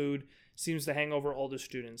 gloomy mood seems to hang over all the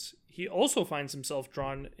students. He also finds himself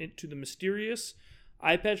drawn into the mysterious,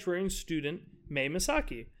 eye-patch-wearing student, Mei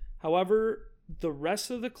Misaki. However, the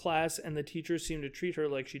rest of the class and the teachers seem to treat her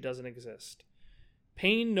like she doesn't exist.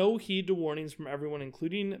 Paying no heed to warnings from everyone,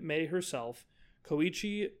 including Mei herself,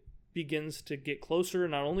 Koichi begins to get closer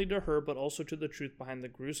not only to her, but also to the truth behind the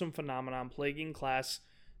gruesome phenomenon plaguing Class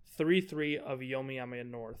 3-3 of Yomiyama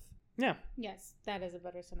North. Yeah. Yes, that is a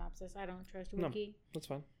better synopsis. I don't trust Wiki that's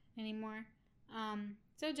fine. anymore.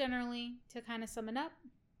 So generally, to kind of sum it up,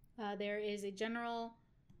 there is a general,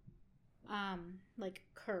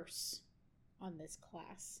 curse on this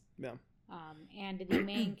class. Yeah. And the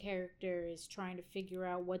main character is trying to figure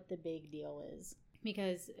out what the big deal is.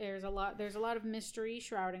 Because there's a lot of mystery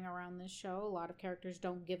shrouding around this show. A lot of characters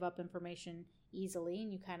don't give up information easily,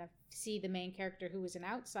 and you kind of see the main character, who is an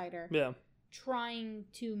outsider, trying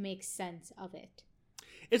to make sense of it.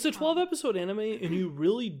 It's a 12-episode anime, and you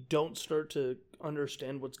really don't start to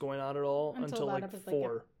understand what's going on at all until like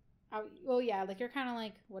 4. well, yeah, like you're kind of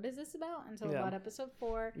like, what is this about? Until about episode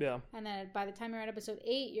 4. Yeah. And then by the time you're at episode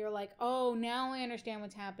 8, you're like, oh, now I understand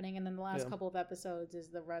what's happening. And then the last couple of episodes is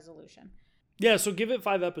the resolution. Yeah, so give it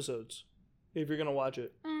 5 episodes if you're gonna watch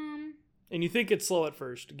it. And you think it's slow at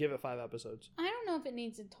first, give it 5 episodes. I don't know if it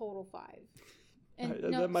needs a total 5.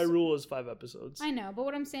 And my rule is 5 episodes. I know, but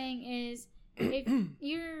what I'm saying is, if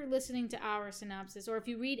you're listening to our synopsis, or if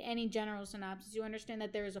you read any general synopsis, you understand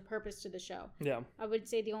that there is a purpose to the show. Yeah. I would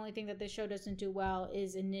say the only thing that this show doesn't do well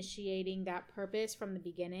is initiating that purpose from the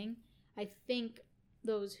beginning. I think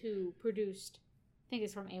those who produced, I think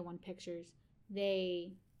it's from A1 Pictures,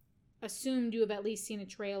 they assumed you have at least seen a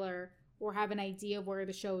trailer or have an idea of where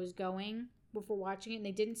the show is going before watching it, and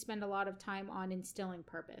they didn't spend a lot of time on instilling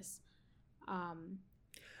purpose.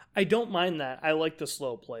 I don't mind that. I like the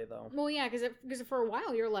slow play, though. Well, yeah, because for a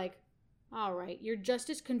while you're like, all right, you're just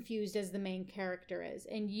as confused as the main character is,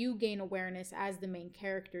 and you gain awareness as the main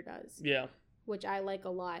character does. Yeah. Which I like a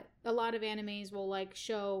lot. A lot of animes will like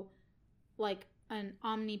show like an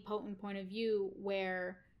omnipotent point of view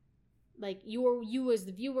where like you as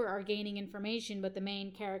the viewer are gaining information, but the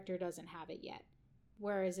main character doesn't have it yet.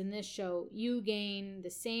 Whereas in this show, you gain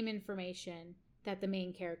the same information that the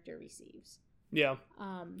main character receives. Yeah.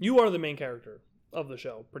 You are the main character of the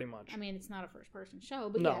show, pretty much. I mean, it's not a first-person show,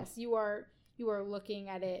 but no. Yes, you are looking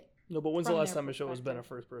at it. No, but when's the last time a show has been a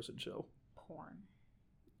first-person show? Porn.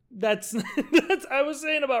 That's I was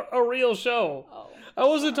saying about a real show. Oh. I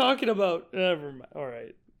wasn't talking about. Never mind. All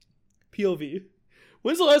right. POV.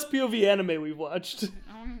 When's the last POV anime we've watched?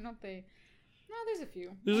 I don't even know if they. No, there's a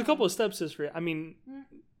few. There's a couple of stepsister. I mean.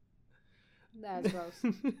 That's gross.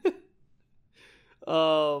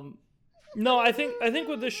 No, I think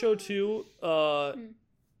with this show too,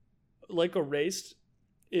 like Erased,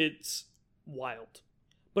 it's wild,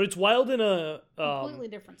 but it's wild in a completely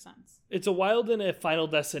different sense. It's a wild in a Final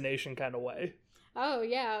Destination kind of way. Oh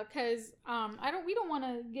yeah, because we don't want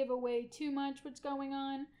to give away too much what's going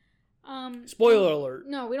on. Spoiler alert.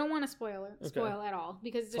 No, we don't want to spoil at all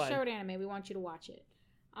because it's a short anime. We want you to watch it.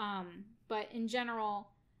 But in general,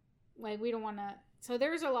 like we don't want to. So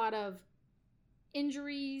there's a lot of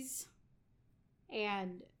injuries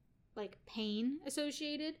and like pain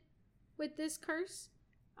associated with this curse.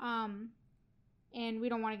 And we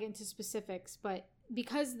don't want to get into specifics, but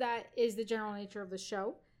because that is the general nature of the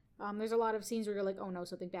show, there's a lot of scenes where you're like, oh no,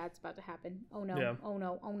 something bad's about to happen. Oh no, yeah. Oh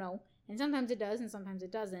no, oh no. And sometimes it does and sometimes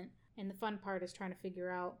it doesn't. And the fun part is trying to figure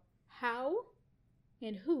out how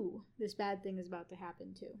and who this bad thing is about to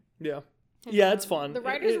happen to. Yeah. Yeah, it's fun. The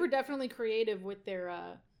writers were definitely creative with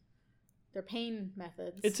their pain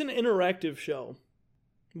methods. It's an interactive show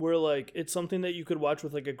where like it's something that you could watch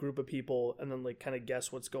with like a group of people and then like kind of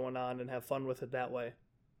guess what's going on and have fun with it that way.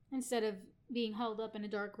 Instead of being held up in a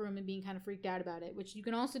dark room and being kind of freaked out about it, which you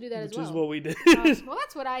can also do that as well. Which is what we did. Well,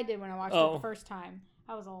 that's what I did when I watched it the first time.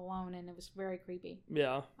 I was all alone and it was very creepy.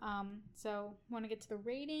 Yeah. So want to get to the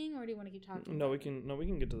rating or do you want to keep talking? We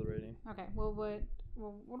can get to the rating. Okay. Well,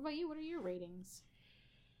 what about you? What are your ratings?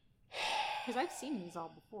 Because I've seen these all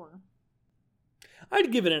before.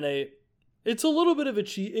 I'd give it an 8. It's a little bit of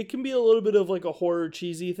it can be a little bit of like a horror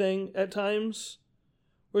cheesy thing at times,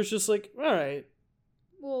 where it's just like, all right,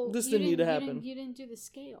 well, this didn't need to happen. You didn't do the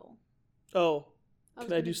scale. Oh,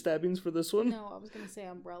 can I do stabbings for this one? No, I was gonna say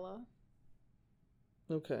umbrella.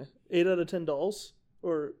 Okay, 8 out of 10 dolls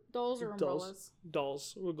or dolls or umbrellas.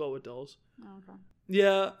 Dolls. We'll go with dolls. Oh, okay.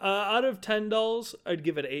 Yeah, out of 10 dolls, I'd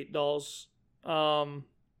give it 8 dolls. I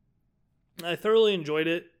thoroughly enjoyed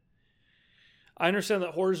it. I understand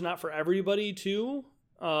that horror's not for everybody too,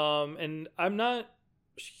 and I'm not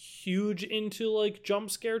huge into like jump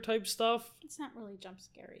scare type stuff. It's not really jump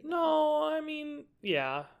scary though. No, I mean,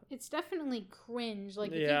 yeah. It's definitely cringe.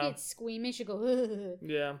 Like if you get squeamish, you go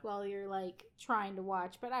yeah while you're like trying to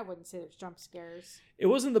watch. But I wouldn't say there's jump scares. It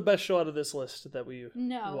wasn't the best show out of this list that we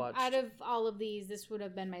watched. Out of all of these, this would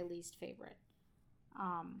have been my least favorite.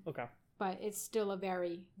 Okay. But it's still a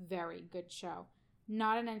very, very good show.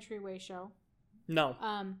 Not an entryway show. No.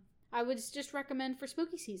 I would just recommend for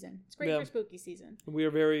spooky season. It's great for spooky season. We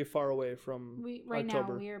are very far away from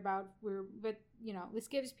October. But you know, this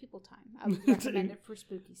gives people time. I would recommend it for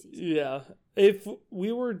spooky season. Yeah. If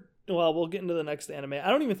we were, we'll get into the next anime. I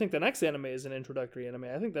don't even think the next anime is an introductory anime.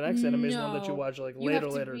 I think the next anime is one that you watch like later.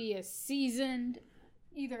 You have to be a seasoned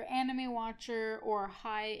either anime watcher or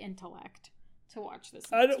high intellect to watch this.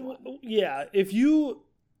 Yeah, if you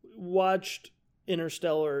watched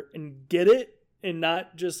Interstellar and get it, and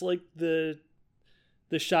not just like the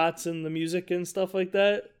shots and the music and stuff like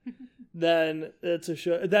that, then it's a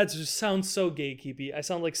show that just sounds so gatekeepy. I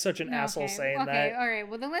sound like such an asshole saying that. Okay, all right.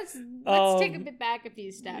 Well, then let's take a bit back a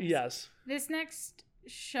few steps. Yes. This next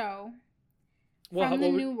show from the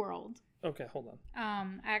New World. Okay, hold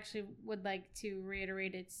on. I actually would like to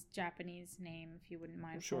reiterate its Japanese name, if you wouldn't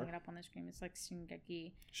mind pulling it up on the screen. It's like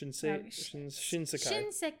Shingeki. Shinsekai.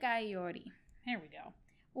 Shinsekai Yori. There we go.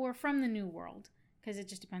 Or From the New World, because it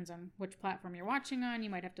just depends on which platform you're watching on.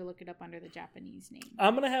 You might have to look it up under the Japanese name.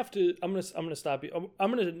 I'm gonna stop you.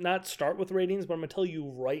 I'm gonna not start with ratings, but I'm gonna tell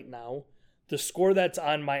you right now, the score that's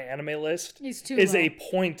on my anime list is a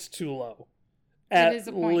point too low. At it is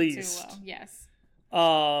a point least. too low. Yes.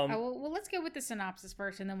 Well, let's go with the synopsis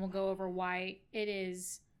first, and then we'll go over why it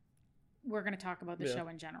is. We're going to talk about the show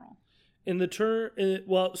in general.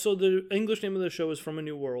 So the English name of the show is From a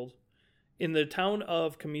New World. In the town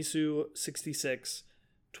of Kamisu 66,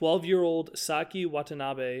 12-year-old Saki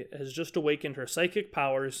Watanabe has just awakened her psychic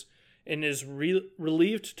powers and is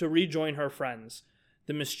relieved to rejoin her friends.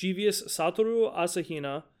 The mischievous Satoru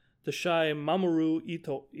Asahina, the shy Mamoru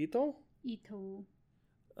Ito?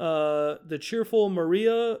 The cheerful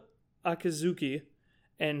Maria Akazuki,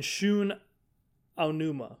 and Shun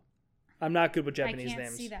Aonuma. I'm not good with Japanese names. I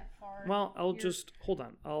can't see that far. Well, hold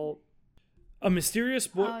on. A mysterious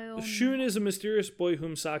boy. Shun is a mysterious boy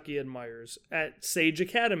whom Saki admires at Sage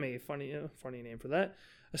Academy. Funny name for that.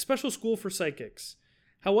 A special school for psychics.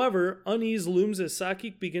 However, unease looms as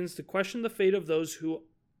Saki begins to question the fate of those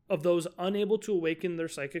unable to awaken their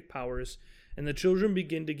psychic powers, and the children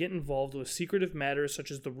begin to get involved with secretive matters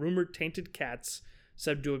such as the rumored tainted cats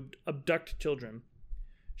said to abduct children.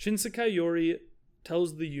 Shinsekai Yori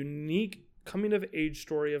tells the unique coming-of-age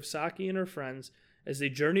story of Saki and her friends as they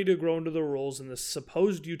journey to grow into their roles in this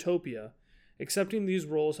supposed utopia. Accepting these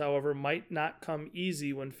roles, however, might not come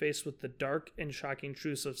easy when faced with the dark and shocking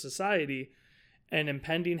truths of society and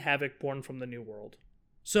impending havoc born from the New World.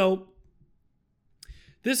 So,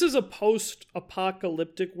 this is a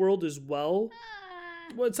post-apocalyptic world as well.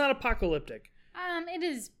 Well, it's not apocalyptic. It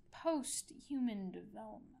is post-human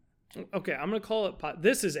development. Okay, I'm going to call it...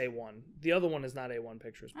 This is A1. The other one is not A1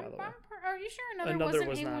 Pictures, by the way. Are you sure another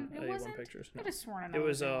was A1? not It A1 wasn't? Pictures. No. I could have sworn another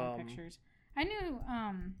was A1 Pictures. I knew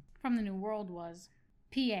From the New World was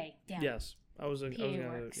PA. Damn. Yes. I was going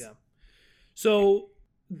to... Yeah. So,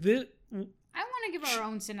 I want to give our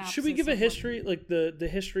own synopsis. Should we give a history, like the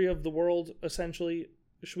history of the world, essentially?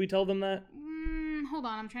 Should we tell them that? Hold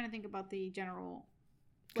on, I'm trying to think about the general...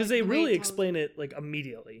 Because they really explain it, like,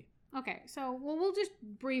 immediately. Okay, so, we'll just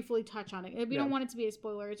briefly touch on it. We don't want it to be a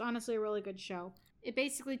spoiler. It's honestly a really good show. It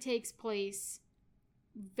basically takes place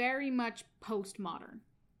very much postmodern.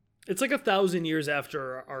 It's like 1,000 years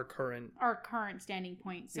after our current standing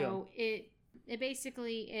point. So it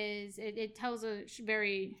basically is... It tells a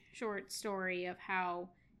very short story of how...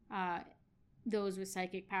 those with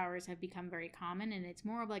psychic powers have become very common, and it's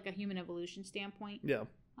more of like a human evolution standpoint. Yeah.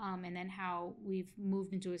 And then how we've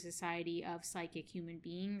moved into a society of psychic human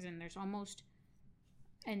beings, and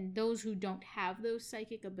and those who don't have those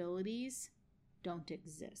psychic abilities don't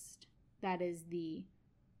exist. That is the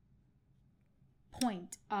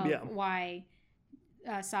point of why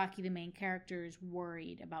Saki, the main character, is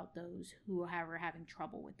worried about those who are having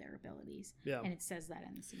trouble with their abilities. Yeah. And it says that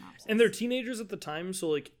in the synopsis. And they're teenagers at the time, so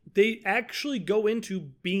like they actually go into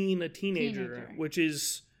being a teenager. Which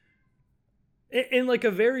is in like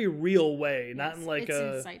a very real way, not in like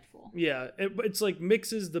it's insightful. Yeah, it's like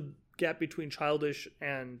mixes the gap between childish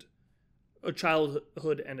and a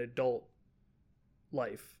childhood and adult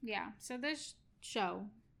life. Yeah. So this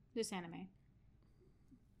anime,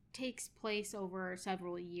 takes place over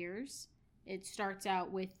several years. It starts out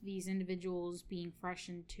with these individuals being fresh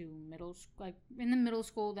into in the middle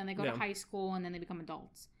school, then they go to high school, and then they become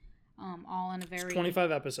adults. All in a very...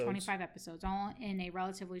 25 episodes. 25 episodes, all in a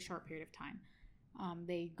relatively short period of time.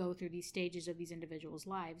 They go through these stages of these individuals'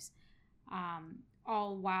 lives,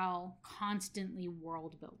 all while constantly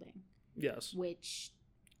world building. Yes.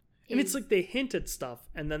 And it's like they hint at stuff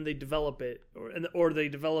and then they develop it, or they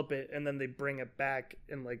develop it and then they bring it back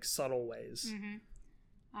in like subtle ways.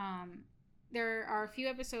 Mm-hmm. There are a few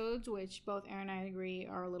episodes which both Aaron and I agree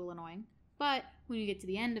are a little annoying, but when you get to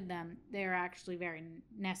the end of them, they're actually very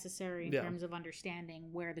necessary in terms of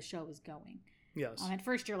understanding where the show is going. Yes. At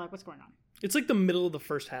first, you're like, what's going on? It's like the middle of the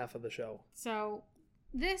first half of the show. So,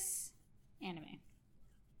 this anime,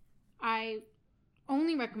 I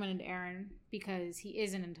only recommended to Aaron because he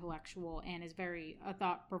is an intellectual and is a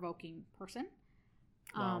thought-provoking person.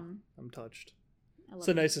 Wow, I'm touched. It's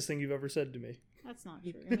the nicest thing you've ever said to me. That's not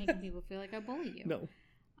true. You're making people feel like I bully you. No.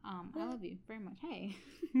 I love you very much. Hey.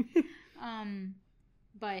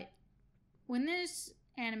 But when this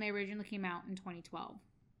anime originally came out in 2012,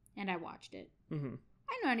 and I watched it. Mm-hmm.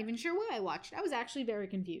 I'm not even sure why I watched it. I was actually very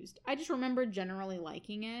confused. I just remember generally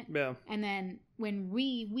liking it. Yeah. And then when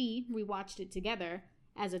we watched it together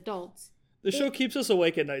as adults. The show keeps us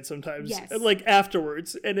awake at night sometimes. Yes. Like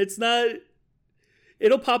afterwards. And it's not...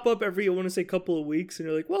 It'll pop up every, I want to say, couple of weeks. And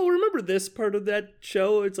you're like, well, remember this part of that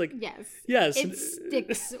show? It's like... Yes. It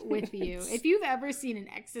sticks with you. If you've ever seen an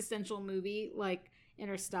existential movie like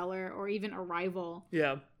Interstellar or even Arrival.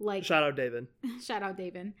 Yeah. Like Shout out David. Shout out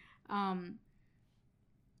David.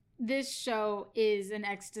 This show is an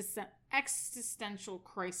existential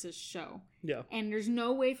crisis show. Yeah. And there's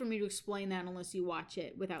no way for me to explain that unless you watch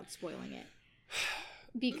it without spoiling it.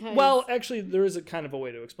 Because... Well, actually, there is a kind of a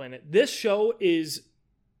way to explain it. This show is...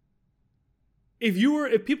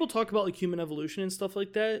 If people talk about like human evolution and stuff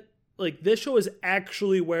like that, like this show is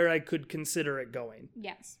actually where I could consider it going.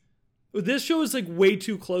 Yes. This show is like way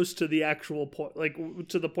too close to the actual point, like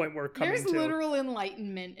to the point we're coming to. There's literal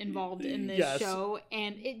enlightenment involved in this show,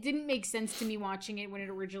 and it didn't make sense to me watching it when it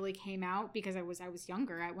originally came out because I was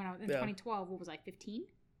younger. I went out in 2012. What was I, 15?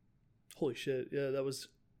 Holy shit! Yeah, that was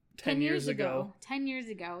 10 years ago. 10 years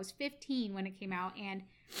ago. I was 15 when it came out, and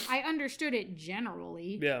I understood it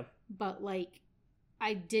generally. Yeah. But like,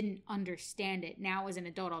 I didn't understand it. Now as an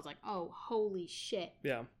adult, I was like, oh, holy shit!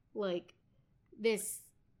 Yeah. Like this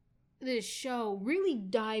show really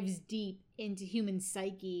dives deep into human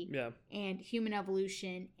psyche and human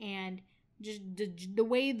evolution and just the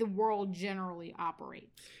way the world generally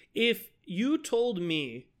operates. If you told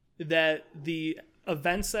me that the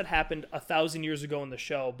events that happened 1,000 years ago in the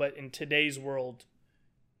show, but in today's world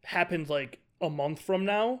happened like a month from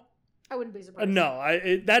now, I wouldn't be surprised. No,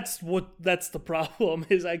 that's the problem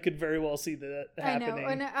is I could very well see that happening.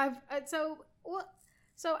 I know, and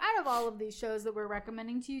So out of all of these shows that we're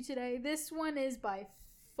recommending to you today, this one is by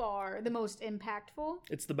far the most impactful.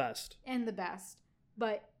 It's the best. And the best.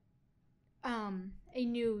 But a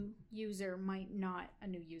new anime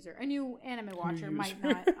watcher might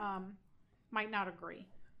not agree.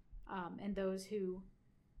 And those who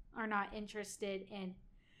are not interested in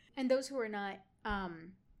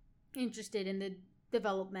the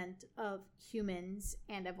development of humans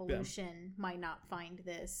and evolution might not find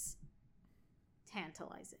this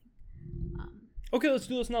tantalizing. Okay, let's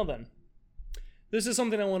do this now then. This is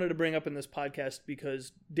something I wanted to bring up in this podcast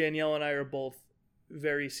because Danielle and I are both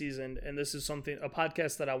very seasoned, and this is a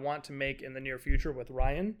podcast that I want to make in the near future with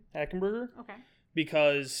Ryan Hackenberger. Okay.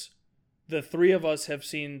 Because the three of us have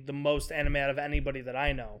seen the most anime out of anybody that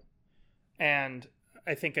I know. And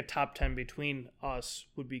I think a top 10 between us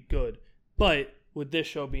would be good. But would this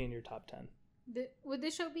show be in your top 10? Would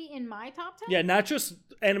this show be in my top 10? Yeah, not just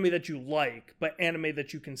anime that you like, but anime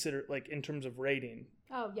that you consider, like, in terms of rating.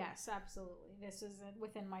 Oh, yes, absolutely. This is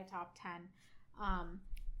within my top 10.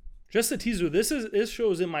 Just a teaser, this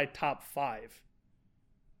show is in my top 5.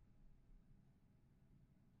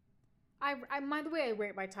 The way I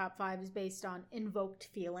rate my top 5 is based on invoked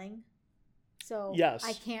feeling. So yes.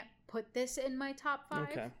 I can't put this in my top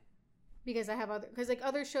 5. Okay. Because I have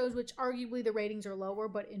other shows which arguably the ratings are lower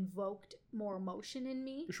but invoked more emotion in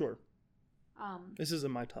me. Sure. This is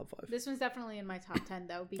in my top 5. This one's definitely in my top 10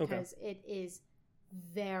 though because it is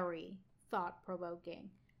very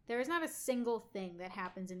thought-provoking. There is not a single thing that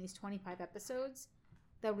happens in these 25 episodes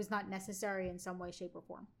that was not necessary in some way, shape, or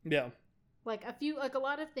form. Yeah. Like a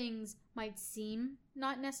lot of things might seem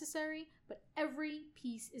not necessary, but every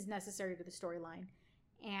piece is necessary to the storyline.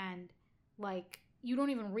 And like you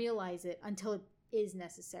don't even realize it until it is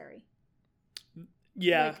necessary.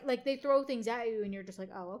 Yeah. Like they throw things at you and you're just like,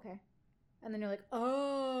 oh, okay. And then you're like,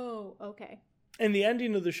 oh, okay. And the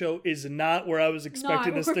ending of the show is not where I was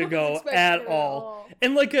expecting this to go at all.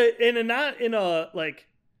 And like not in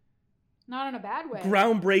a bad way.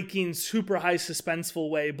 Groundbreaking, super high suspenseful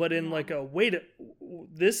way, but in like a wait,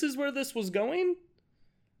 this is where this was going?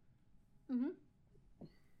 Mm-hmm.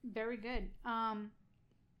 Very good.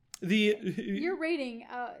 Your rating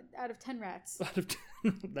out of 10 rats. Out of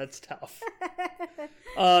 10, that's tough.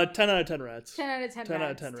 10 out of 10 rats. 10 out of 10 10 rats.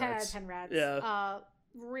 out of 10 rats. 10 out of 10 rats. Yeah.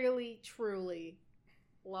 Really, truly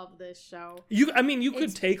love this show. You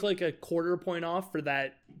could take like a quarter point off for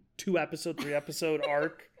that 3 episode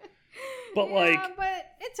arc. But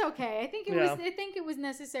but it's okay. I think it was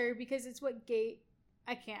necessary because it's what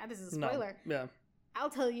this is a spoiler. No. Yeah. I'll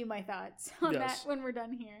tell you my thoughts on that when we're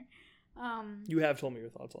done here. You have told me your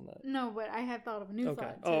thoughts on that. No, but I have thought of a new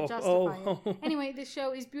thought to justify it. Anyway, this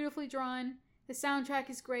show is beautifully drawn. The soundtrack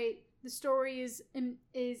is great. The story is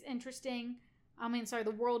interesting.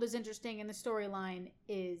 The world is interesting, and the storyline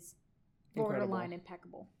is borderline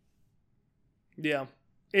impeccable. Yeah.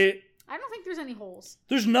 I don't think there's any holes.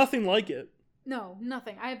 There's nothing like it. No,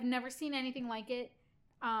 nothing. I have never seen anything like it.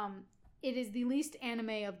 It is the least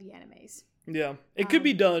anime of the animes. Yeah. It could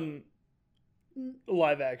be done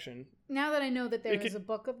live action. Now that I know that there is a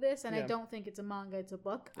book of this, and yeah. I don't think it's a manga, it's a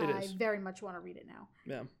book, I very much want to read it now.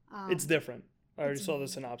 Yeah. It's different. I already saw the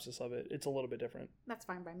synopsis of it. It's a little bit different. That's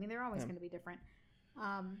fine by me. They're always going to be different.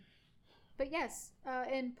 But yes,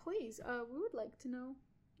 and please, we would like to know,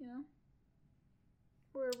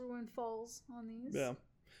 where everyone falls on these. Yeah.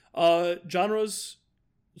 Genres.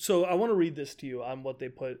 So I want to read this to you on what they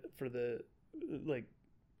put for the,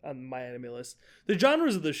 on my anime list. The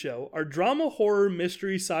genres of the show are drama, horror,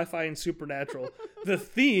 mystery, sci-fi, and supernatural. The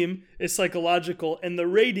theme is psychological, and the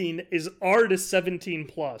rating is R to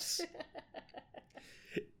 17+.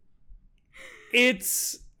 It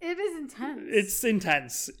is intense. It's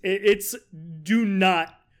intense. It's do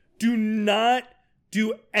not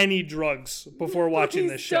do any drugs before watching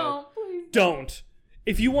this show. Don't.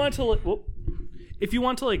 If you want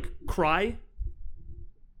to cry,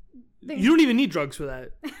 you don't even need drugs for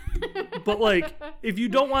that. But if you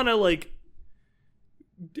don't want to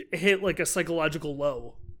hit a psychological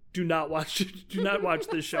low, do not watch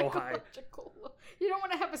this show high. You don't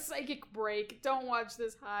want to have a psychic break. Don't watch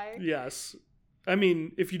this high. Yes. I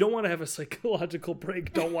mean, if you don't want to have a psychological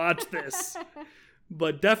break, don't watch this.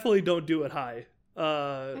 But definitely don't do it high.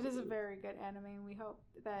 It is a very good anime, and we hope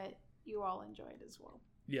that you all enjoy it as well.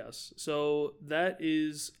 Yes. So that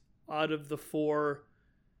is out of the 4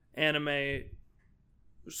 anime,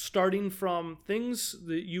 starting from things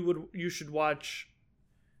that you should watch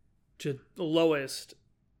to the lowest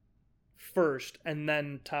first, and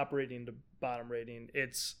then top rating to bottom rating.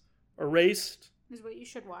 It's Erased. Is what you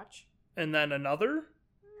should watch. And then Another?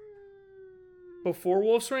 Before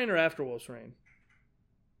Wolf's Rain or after Wolf's Rain?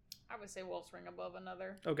 I would say Wolf's Rain above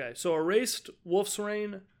Another. Okay, so Erased, Wolf's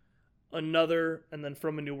Rain, Another, and then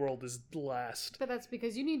From a New World is last. But that's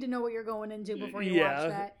because you need to know what you're going into before you watch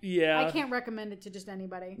that. Yeah. I can't recommend it to just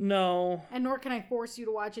anybody. No. And nor can I force you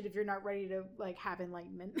to watch it if you're not ready to have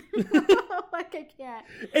enlightenment. I can't.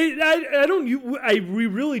 We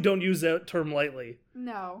really don't use that term lightly.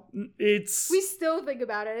 No. We still think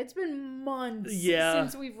about it. It's been months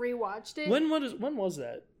since we've rewatched it. When was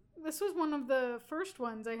that? This was one of the first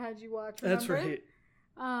ones I had you watch. Remember? That's right.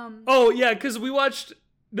 Oh yeah, because we watched.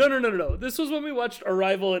 No. This was when we watched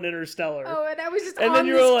Arrival and Interstellar. Oh, and I was just and on then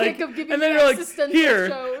you this were kick of giving and then you you're existential here.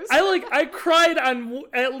 shows. I cried on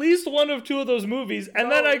at least one of 2 of those movies, and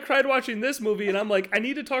then I cried watching this movie, and I'm like, I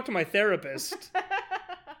need to talk to my therapist.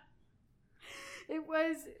 It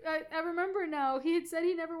was, I remember now, he had said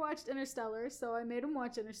he never watched Interstellar, so I made him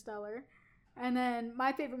watch Interstellar. And then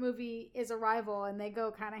my favorite movie is Arrival, and they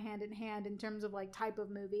go kind of hand in hand in terms of type of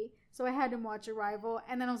movie. So I had him watch Arrival,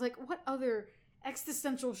 and then I was like, what other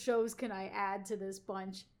existential shows can I add to this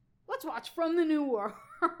bunch? Let's watch From the New World.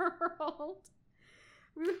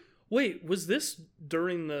 Wait, was this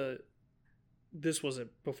during this wasn't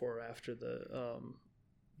before or after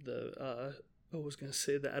I was going to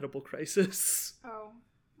say the Edible Crisis. Oh,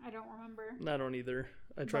 I don't remember. I don't either.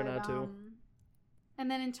 I try not to. And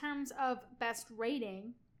then in terms of best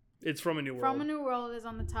rating, it's From a New World. From a New World is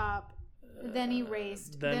on the top, then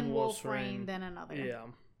Erased, then Wolf's Rain, then Another. Yeah.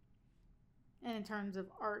 And in terms of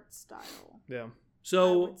art style, yeah.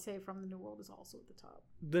 So I would say From the New World is also at the top.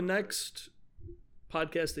 The next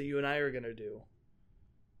podcast that you and I are going to do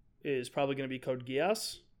is probably going to be Code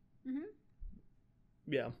Geass. Mm-hmm.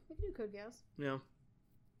 Yeah. We can do Code Geass. Yeah.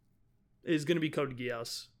 It's going to be Code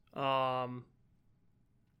Geass.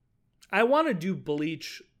 I want to do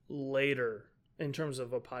Bleach later in terms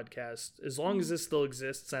of a podcast. As long as this still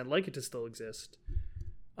exists, I'd like it to still exist.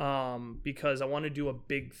 Because I want to do a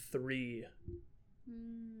big 3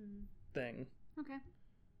 thing. Okay.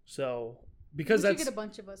 So, because we should get a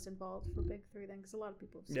bunch of us involved for big 3 then, because a lot of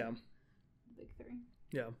people have seen the big 3.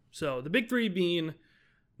 Yeah. So, the big 3 being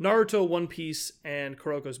Naruto, One Piece, and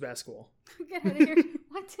Kuroko's Basketball. Get out of here.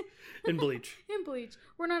 What? In Bleach. In Bleach.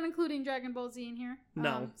 We're not including Dragon Ball Z in here.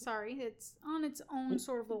 No. Sorry. It's on its own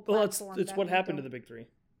sort of little platform. Well, it's what happened to the big 3.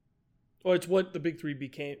 Or it's what the big 3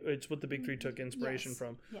 became. It's what the big 3 took inspiration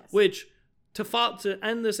from. Yes. Which, to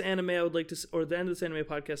end this anime, I would like to, or the end of this anime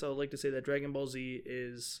podcast, I would like to say that Dragon Ball Z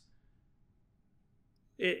is,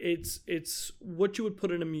 it's what you would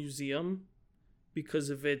put in a museum because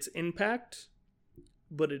of its impact,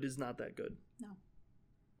 but it is not that good. No.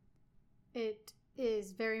 It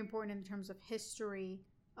is very important in terms of history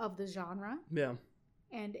of the genre. Yeah.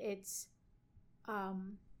 And its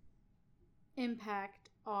impact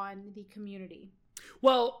on the community.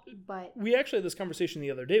 Well, but we actually had this conversation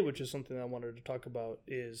the other day, which is something I wanted to talk about,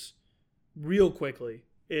 is real quickly,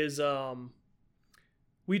 is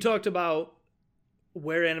we talked about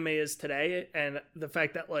where anime is today and the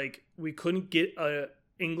fact that like we couldn't get a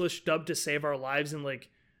English dub to save our lives in like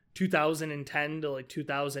 2010 to like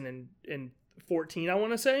 2014, I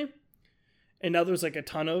want to say. And now there's like a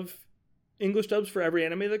ton of English dubs for every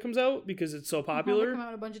anime that comes out because it's so popular. They come out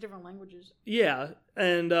in a bunch of different languages. Yeah,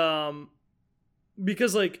 and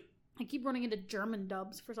because like I keep running into German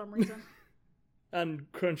dubs for some reason. On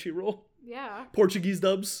Crunchyroll. Yeah. Portuguese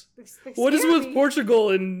dubs. They What is with me. Portugal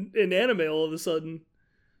in anime all of a sudden?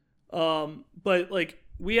 But like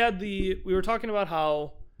we were talking about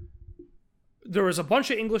how there was a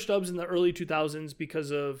bunch of English dubs in the early 2000s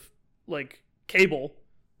because of like cable,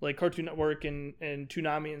 like Cartoon Network and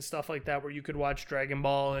Toonami and stuff like that, where you could watch Dragon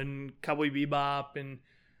Ball and Cowboy Bebop and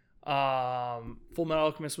Full Metal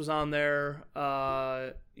Alchemist was on there,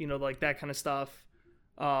 like that kind of stuff.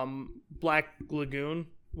 Black Lagoon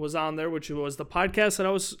was on there, which was the podcast that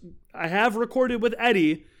I have recorded with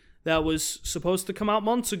Eddie that was supposed to come out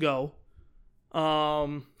months ago.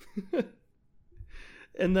 And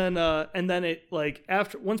then it like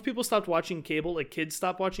once people stopped watching cable, like kids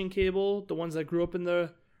stopped watching cable, the ones that grew up in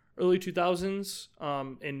the early 2000s,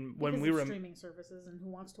 and when because we were streaming services and who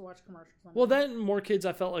wants to watch commercials. Well, then more kids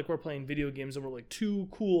I felt like were playing video games and were like too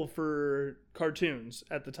cool for cartoons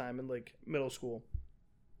at the time in like middle school.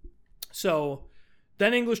 So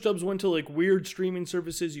then English dubs went to like weird streaming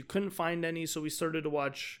services. You couldn't find any, so we started to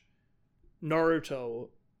watch Naruto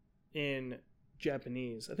in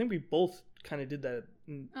Japanese. I think we both kind of did that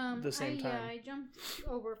at the same time. Yeah, I jumped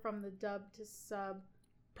over from the dub to sub.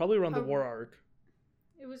 Probably around the war arc.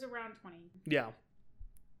 It was around 20. Yeah.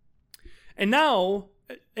 And now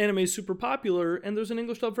anime is super popular, and there's an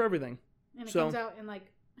English dub for everything. And it comes out in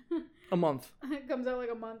like a month. It comes out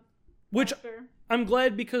like a month. Which after. I'm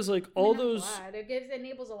glad because like all those. Glad. It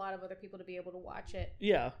enables a lot of other people to be able to watch it.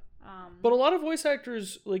 Yeah. But a lot of voice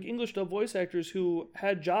actors, like English dub voice actors who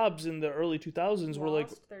had jobs in the early 2000s were like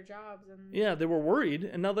their jobs and yeah, they were worried,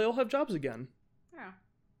 and now they all have jobs again. Yeah.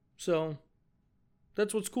 So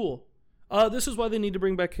that's what's cool. This is why they need to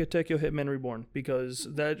bring back Katekyo Hitman Reborn, because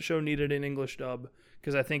that show needed an English dub,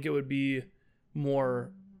 because I think it would be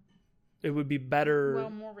better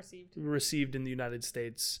more received in the United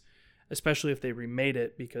States, especially if they remade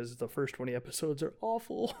it, because the first 20 episodes are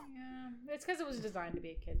awful. Yeah, it's because it was designed to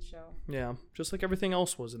be a kid's show. Yeah, just like everything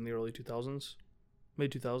else was in the early 2000s,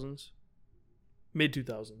 mid 2000s, late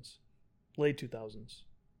 2000s.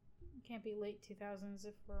 It can't be late 2000s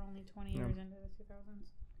if we're only 20 years into the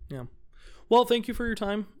 2000s. Yeah. Well, thank you for your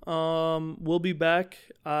time. We'll be back.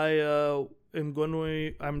 I'm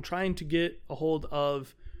trying to get a hold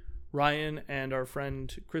of Ryan and our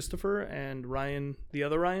friend Christopher and Ryan, the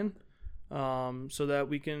other Ryan, so that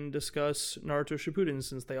we can discuss Naruto Shippuden,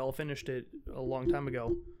 since they all finished it a long time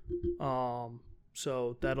ago.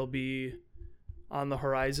 So that'll be on the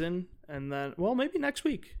horizon, and then, well, maybe next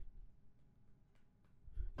week.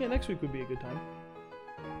 Yeah, next week would be a good time,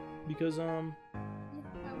 because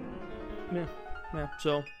yeah.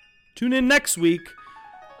 So tune in next week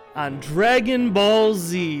on Dragon Ball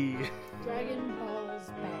Z. Dragon